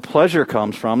 that's where pleasure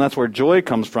comes from, that's where joy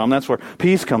comes from, that's where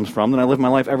peace comes from, then I live my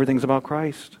life, everything's about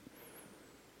Christ.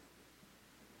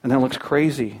 And that looks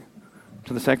crazy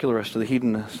to the secularist, to the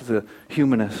hedonist, to the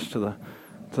humanist, to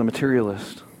the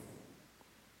materialist.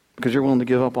 Because you're willing to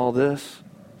give up all this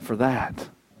for that.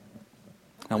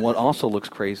 And what also looks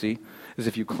crazy is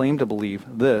if you claim to believe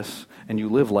this and you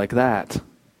live like that.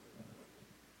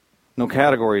 No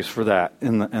categories for that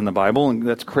in the Bible, and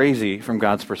that's crazy from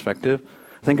God's perspective.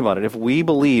 Think about it. If we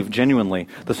believe genuinely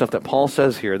the stuff that Paul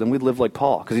says here, then we'd live like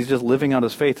Paul, because he's just living out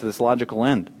his faith to this logical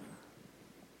end.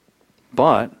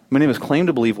 But many of us claim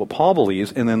to believe what Paul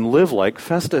believes and then live like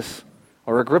Festus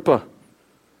or Agrippa.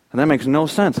 And that makes no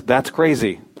sense. That's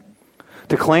crazy.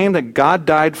 To claim that God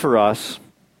died for us,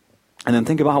 and then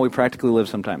think about how we practically live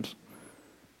sometimes.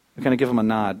 We kind of give him a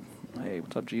nod. Hey,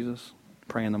 what's up, Jesus?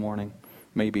 Pray in the morning.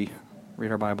 Maybe. Read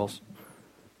our Bibles.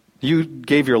 You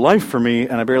gave your life for me,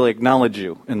 and I barely acknowledge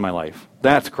you in my life.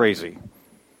 That's crazy.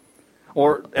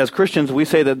 Or, as Christians, we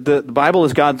say that the Bible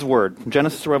is God's Word. From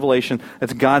Genesis to Revelation,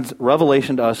 it's God's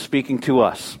revelation to us, speaking to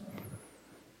us.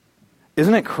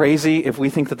 Isn't it crazy if we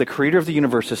think that the Creator of the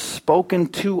universe has spoken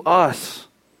to us,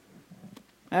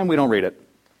 and we don't read it?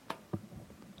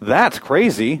 That's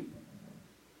crazy.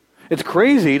 It's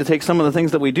crazy to take some of the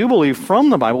things that we do believe from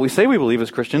the Bible, we say we believe as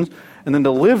Christians, and then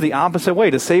to live the opposite way,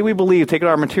 to say we believe, take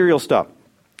our material stuff,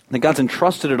 that God's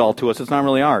entrusted it all to us, it's not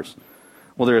really ours.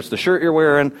 Whether it's the shirt you're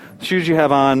wearing, the shoes you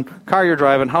have on, car you're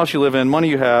driving, house you live in, money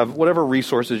you have, whatever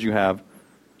resources you have,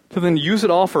 to then use it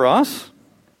all for us,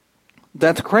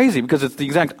 that's crazy, because it's the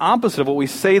exact opposite of what we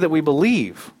say that we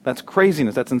believe. That's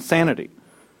craziness, that's insanity.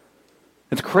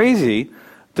 It's crazy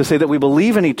to say that we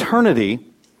believe in eternity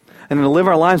and to live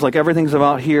our lives like everything's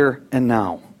about here and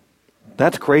now.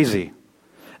 That's crazy.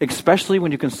 Especially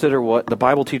when you consider what the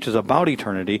Bible teaches about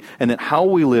eternity and that how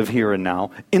we live here and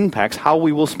now impacts how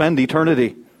we will spend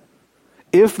eternity.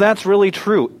 If that's really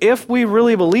true, if we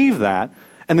really believe that,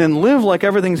 and then live like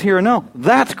everything's here and now,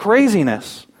 that's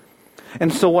craziness.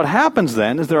 And so what happens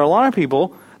then is there are a lot of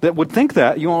people that would think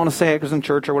that. You don't want to say it because in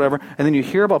church or whatever, and then you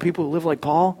hear about people who live like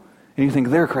Paul, and you think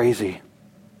they're crazy.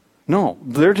 No,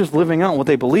 they're just living out what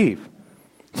they believe.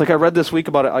 It's like I read this week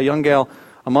about a young gal,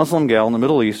 a Muslim gal in the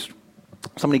Middle East.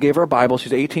 Somebody gave her a Bible.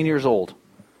 She's 18 years old,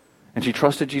 and she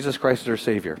trusted Jesus Christ as her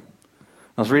Savior.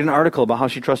 I was reading an article about how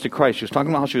she trusted Christ. She was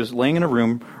talking about how she was laying in a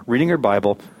room reading her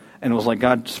Bible, and it was like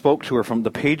God spoke to her from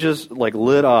the pages, like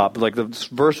lit up, like the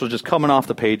verse was just coming off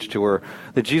the page to her,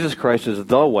 that Jesus Christ is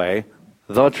the way,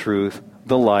 the truth,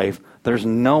 the life. There's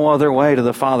no other way to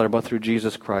the Father but through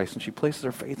Jesus Christ. And she places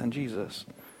her faith in Jesus.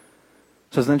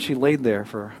 It says then she laid there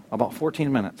for about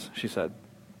 14 minutes, she said.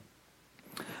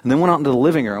 And then went out into the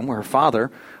living room where her father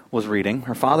was reading.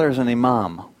 Her father is an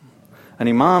imam. An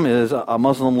imam is a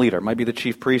Muslim leader. It might be the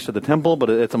chief priest of the temple, but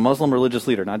it's a Muslim religious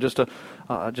leader, not just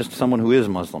someone who is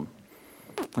Muslim.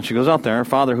 And she goes out there, her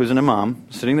father, who's an imam,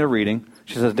 sitting there reading.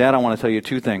 She says, Dad, I want to tell you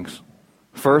two things.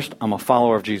 First, I'm a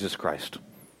follower of Jesus Christ.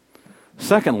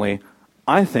 Secondly,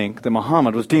 I think that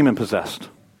Muhammad was demon-possessed.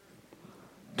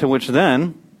 To which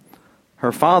then,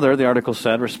 her father, the article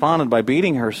said, responded by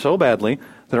beating her so badly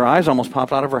that her eyes almost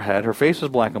popped out of her head, her face was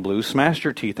black and blue, smashed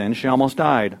her teeth in, she almost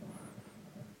died.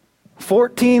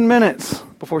 14 minutes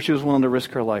before she was willing to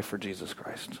risk her life for Jesus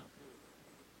Christ.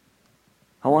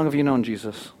 How long have you known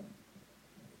Jesus?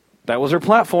 That was her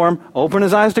platform. Open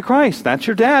his eyes to Christ. That's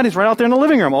your dad. He's right out there in the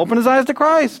living room. Open his eyes to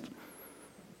Christ.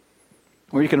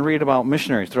 Or you can read about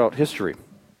missionaries throughout history.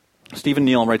 Stephen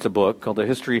Neal writes a book called The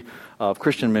History of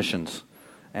Christian Missions.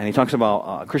 And he talks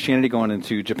about Christianity going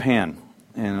into Japan.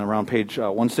 And around page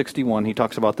 161, he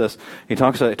talks about this. He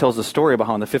tells the story about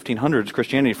how in the 1500s,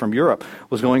 Christianity from Europe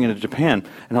was going into Japan,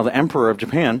 and how the emperor of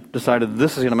Japan decided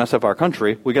this is going to mess up our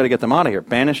country. We got to get them out of here.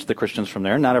 Banished the Christians from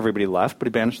there. Not everybody left, but he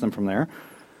banished them from there.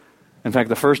 In fact,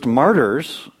 the first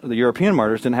martyrs, the European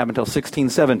martyrs, didn't happen until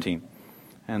 1617.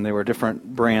 And they were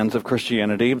different brands of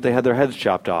Christianity, but they had their heads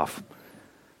chopped off. And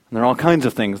there are all kinds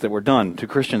of things that were done to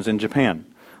Christians in Japan.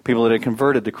 People that had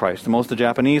converted to Christ. Most of the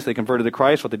Japanese, they converted to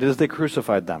Christ. What they did is they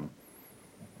crucified them.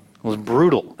 It was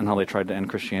brutal in how they tried to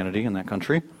end Christianity in that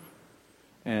country.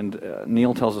 And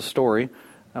Neil tells a story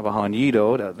about how in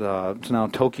Yedo, it's now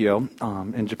Tokyo,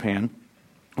 in Japan,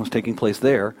 was taking place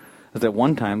there, is that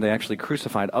one time they actually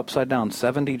crucified upside down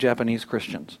 70 Japanese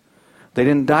Christians. They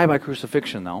didn't die by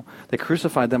crucifixion, though. They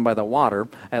crucified them by the water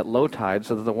at low tide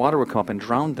so that the water would come up and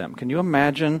drown them. Can you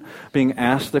imagine being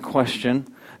asked the question,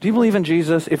 do you believe in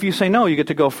Jesus? If you say no, you get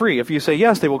to go free. If you say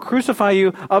yes, they will crucify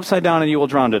you upside down and you will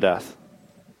drown to death.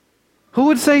 Who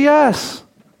would say yes?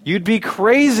 You'd be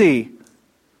crazy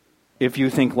if you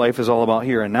think life is all about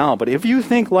here and now. But if you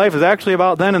think life is actually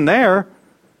about then and there,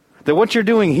 that what you're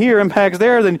doing here impacts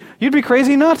there, then you'd be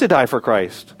crazy not to die for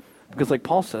Christ. Because like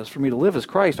Paul says, for me to live is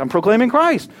Christ. I'm proclaiming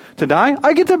Christ. To die,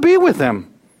 I get to be with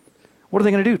him. What are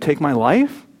they going to do? Take my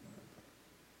life?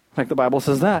 In fact, the Bible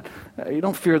says that. You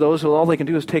don't fear those who all they can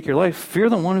do is take your life. Fear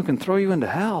the one who can throw you into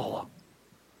hell.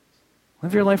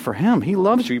 Live your life for him. He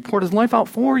loves you. He poured his life out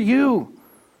for you.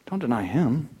 Don't deny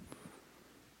him.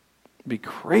 It'd be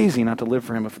crazy not to live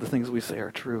for him if the things we say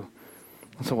are true.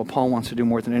 And so what Paul wants to do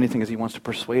more than anything is he wants to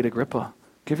persuade Agrippa.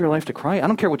 Give your life to Christ. I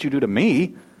don't care what you do to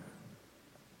me.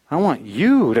 I want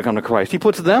you to come to Christ. He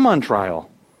puts them on trial.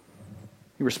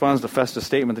 He responds to Festus'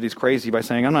 statement that he's crazy by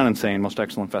saying, I'm not insane, most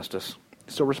excellent Festus.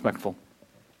 He's still respectful.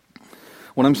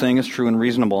 What I'm saying is true and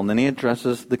reasonable. And then he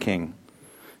addresses the king.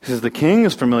 He says, the king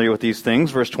is familiar with these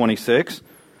things, verse 26.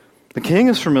 The king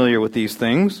is familiar with these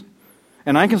things,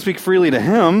 and I can speak freely to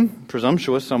him,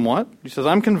 presumptuous somewhat. He says,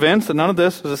 I'm convinced that none of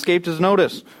this has escaped his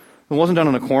notice. It wasn't done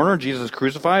in a corner. Jesus is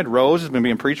crucified, rose, has been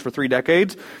being preached for 3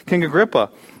 decades. King Agrippa,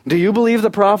 do you believe the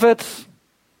prophets?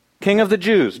 King of the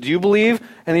Jews, do you believe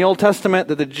in the Old Testament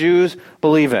that the Jews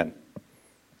believe in?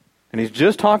 And he's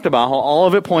just talked about how all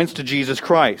of it points to Jesus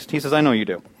Christ. He says, I know you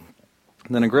do.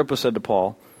 And then Agrippa said to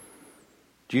Paul,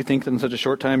 do you think that in such a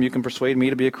short time you can persuade me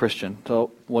to be a Christian?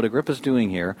 So what Agrippa's doing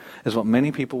here is what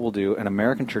many people will do in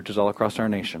American churches all across our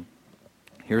nation.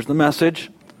 Here's the message.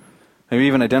 Maybe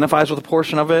even identifies with a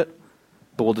portion of it,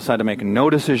 but will decide to make no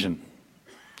decision.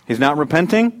 He's not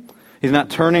repenting. He's not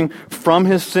turning from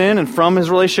his sin and from his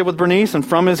relationship with Bernice and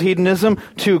from his hedonism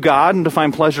to God and to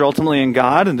find pleasure ultimately in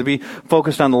God and to be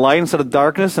focused on the light instead of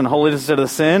darkness and holiness instead of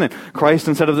sin and Christ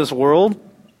instead of this world.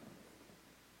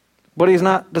 But he's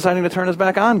not deciding to turn his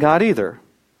back on God either.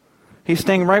 He's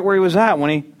staying right where he was at when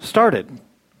he started.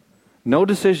 No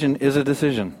decision is a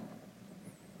decision.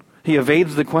 He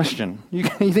evades the question. You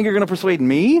think you're going to persuade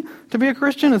me to be a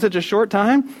Christian in such a short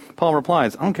time? Paul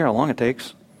replies, I don't care how long it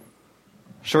takes.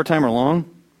 Short time or long.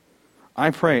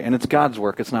 I pray, and it's God's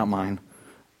work, it's not mine.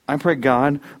 I pray,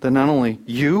 God, that not only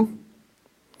you,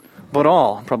 but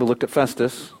all, probably looked at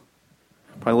Festus,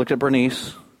 probably looked at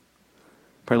Bernice,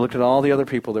 probably looked at all the other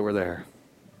people that were there.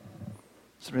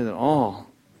 So that all,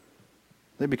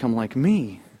 they become like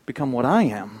me, become what I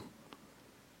am.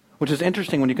 Which is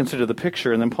interesting when you consider the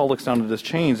picture, and then Paul looks down at his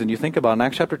chains, and you think about, in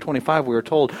Acts chapter 25, we were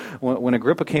told, when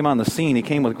Agrippa came on the scene, he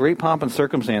came with great pomp and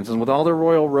circumstances, and with all their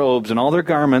royal robes, and all their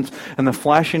garments, and the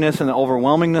flashiness and the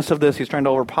overwhelmingness of this, he's trying to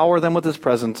overpower them with his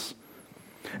presence.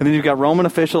 And then you've got Roman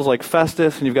officials like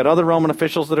Festus, and you've got other Roman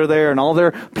officials that are there, and all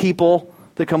their people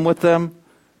that come with them.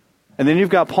 And then you've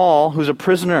got Paul, who's a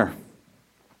prisoner.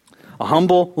 A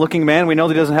humble-looking man. We know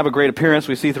that he doesn't have a great appearance.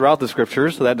 We see throughout the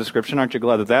Scriptures, so that description, aren't you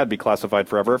glad that that'd be classified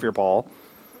forever if you're Paul?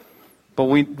 But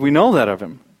we know that of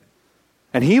him.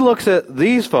 And he looks at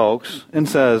these folks and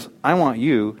says, I want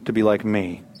you to be like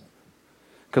me.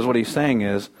 Because what he's saying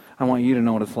is, I want you to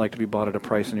know what it's like to be bought at a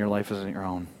price and your life isn't your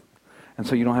own. And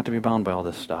so you don't have to be bound by all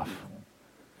this stuff.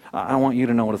 I want you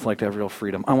to know what it's like to have real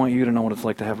freedom. I want you to know what it's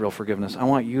like to have real forgiveness. I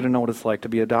want you to know what it's like to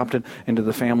be adopted into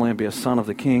the family and be a son of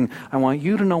the King. I want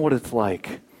you to know what it's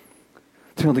like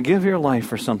to be able to give your life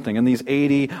for something in these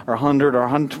 80 or 100 or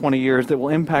 120 years that will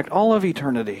impact all of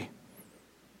eternity.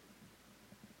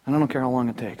 And I don't care how long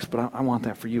it takes, but I want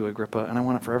that for you, Agrippa, and I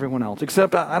want it for everyone else.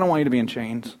 Except I don't want you to be in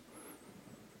chains.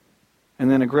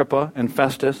 And then Agrippa and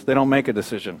Festus, they don't make a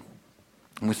decision.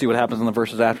 And we see what happens in the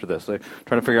verses after this. They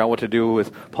try to figure out what to do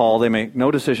with Paul. They make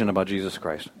no decision about Jesus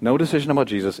Christ. No decision about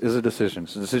Jesus is a decision.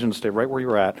 It's a decision to stay right where you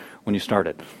were at when you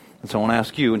started. And so I want to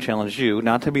ask you and challenge you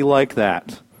not to be like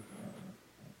that.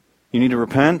 You need to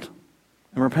repent,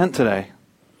 and repent today.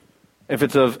 If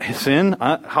it's of sin,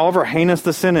 however heinous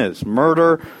the sin is,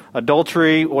 murder,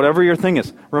 adultery, whatever your thing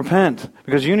is, repent.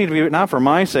 Because you need to be, not for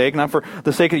my sake, not for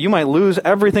the sake that you might lose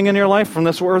everything in your life from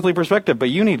this earthly perspective,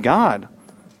 but you need God.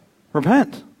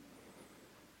 Repent.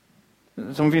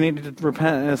 Some of you need to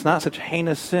repent, and it's not such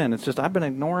heinous sin. It's just, I've been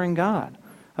ignoring God.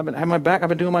 I've been having my back. I've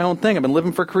been doing my own thing. I've been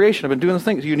living for creation. I've been doing the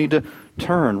things. You need to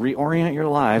turn, reorient your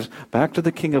lives back to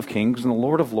the King of Kings and the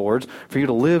Lord of Lords. For you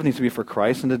to live needs to be for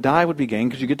Christ, and to die would be gain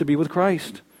because you get to be with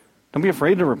Christ. Don't be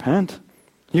afraid to repent.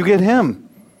 You get Him.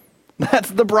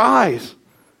 That's the prize.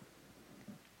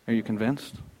 Are you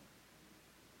convinced?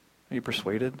 Are you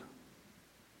persuaded?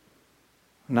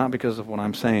 Not because of what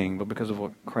I'm saying, but because of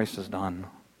what Christ has done.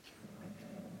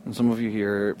 And some of you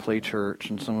here play church,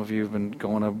 and some of you have been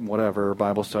going to whatever,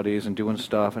 Bible studies and doing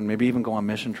stuff, and maybe even go on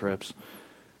mission trips.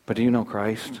 But do you know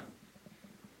Christ?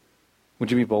 Would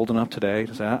you be bold enough today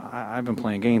to say, I've been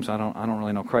playing games, I don't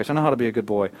really know Christ. I know how to be a good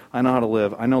boy. I know how to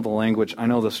live. I know the language. I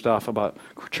know the stuff about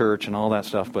church and all that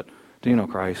stuff, but do you know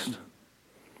Christ?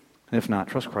 And if not,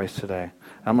 trust Christ today.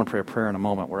 I'm going to pray a prayer in a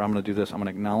moment where I'm going to do this. I'm going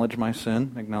to acknowledge my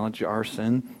sin, acknowledge our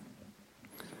sin.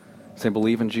 Say,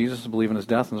 believe in Jesus, believe in His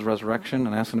death and His resurrection,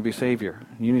 and ask Him to be Savior.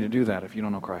 And you need to do that if you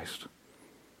don't know Christ.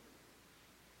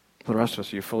 For the rest of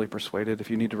us, are you fully persuaded? If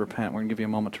you need to repent, we're going to give you a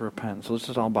moment to repent. So let's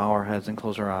just all bow our heads and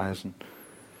close our eyes. And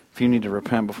if you need to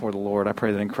repent before the Lord, I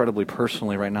pray that incredibly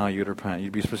personally right now you'd repent.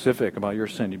 You'd be specific about your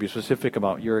sin. You'd be specific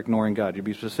about your ignoring God. You'd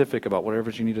be specific about whatever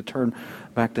it is you need to turn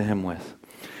back to Him with.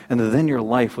 And then your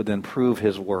life would then prove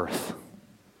His worth.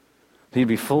 That you'd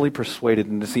be fully persuaded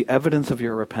and to see evidence of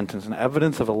your repentance and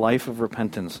evidence of a life of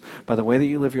repentance by the way that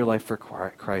you live your life for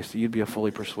Christ, that you'd be a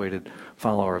fully persuaded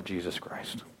follower of Jesus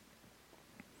Christ.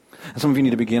 And some of you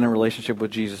need to begin a relationship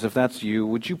with Jesus. If that's you,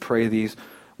 would you pray these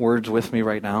words with me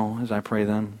right now as I pray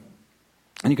them?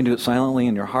 And you can do it silently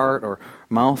in your heart or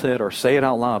mouth it or say it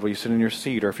out loud while you sit in your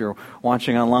seat or if you're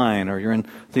watching online or you're in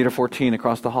Theater 14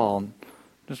 across the hall.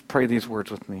 Just pray these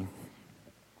words with me.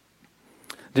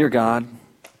 Dear God,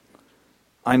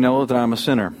 I know that I'm a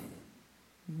sinner.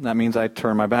 That means I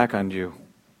turn my back on you.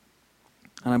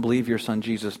 And I believe your Son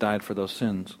Jesus died for those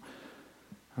sins.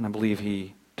 And I believe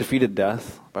He defeated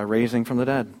death by raising from the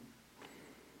dead.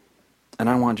 And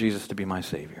I want Jesus to be my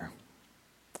Savior.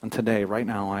 And today, right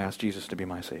now, I ask Jesus to be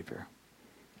my Savior.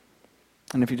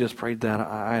 And if you just prayed that,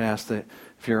 I'd ask that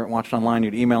if you're watching online,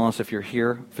 you'd email us. If you're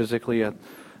here physically at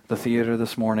the theater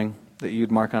this morning, that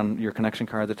you'd mark on your connection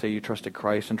card that say you trusted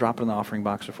Christ and drop it in the offering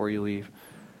box before you leave.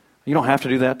 You don't have to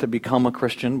do that to become a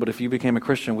Christian, but if you became a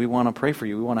Christian, we want to pray for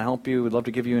you. We want to help you. We'd love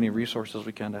to give you any resources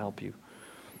we can to help you.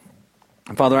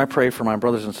 And Father, I pray for my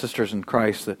brothers and sisters in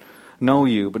Christ that know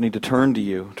you, but need to turn to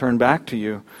you, turn back to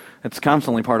you. It's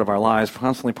constantly part of our lives,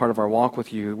 constantly part of our walk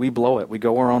with you. We blow it. We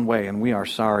go our own way, and we are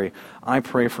sorry. I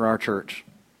pray for our church.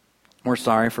 We're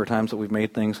sorry for times that we've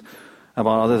made things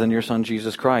about other than your Son,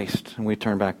 Jesus Christ, and we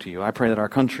turn back to you. I pray that our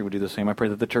country would do the same. I pray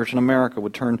that the church in America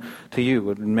would turn to you,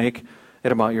 would make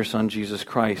it about your Son, Jesus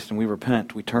Christ, and we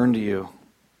repent. We turn to you.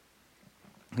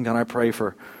 And God, I pray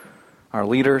for our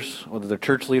leaders, whether they're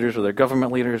church leaders or they're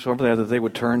government leaders, whoever they are, that they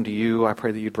would turn to you. I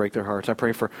pray that you'd break their hearts. I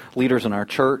pray for leaders in our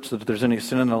church, that if there's any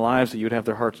sin in their lives, that you'd have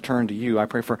their hearts turned to you. I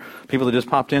pray for people that just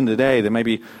popped in today, that may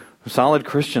be solid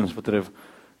Christians, but that have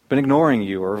been ignoring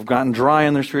you, or have gotten dry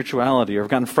in their spirituality, or have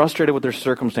gotten frustrated with their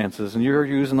circumstances, and you're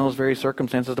using those very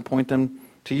circumstances to point them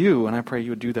to you, and I pray you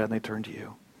would do that and they turn to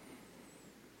you.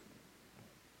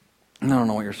 And I don't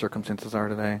know what your circumstances are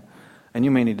today, and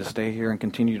you may need to stay here and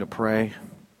continue to pray.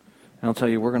 And I'll tell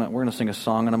you, we're gonna sing a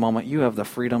song in a moment. You have the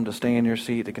freedom to stay in your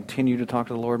seat, to continue to talk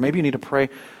to the Lord. Maybe you need to pray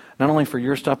not only for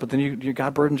your stuff, but then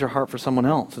God burdens your heart for someone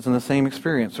else. It's in the same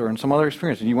experience or in some other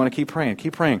experience, and you want to keep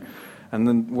praying. And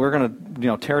then we're going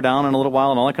to tear down in a little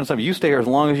while and all that kind of stuff. You stay here as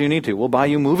long as you need to. We'll buy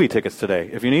you movie tickets today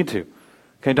if you need to.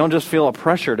 Okay, don't just feel a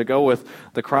pressure to go with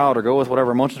the crowd or go with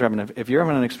whatever emotions are happening. If you're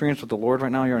having an experience with the Lord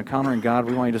right now, you're encountering God,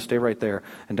 we want you to stay right there.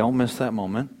 And don't miss that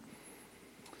moment.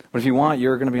 But if you want,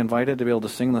 you're going to be invited to be able to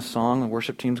sing this song. The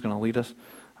worship team's going to lead us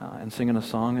in singing a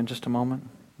song in just a moment.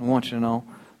 I want you to know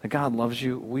that God loves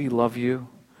you. We love you.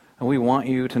 And we want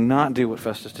you to not do what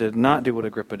Festus did, not do what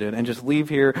Agrippa did, and just leave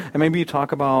here. And maybe you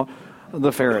talk about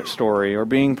the ferret story, or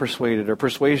being persuaded, or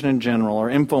persuasion in general, or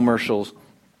infomercials,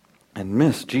 and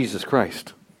miss Jesus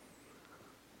Christ.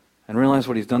 And realize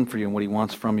what he's done for you and what he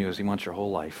wants from you is he wants your whole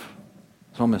life.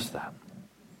 So don't miss that.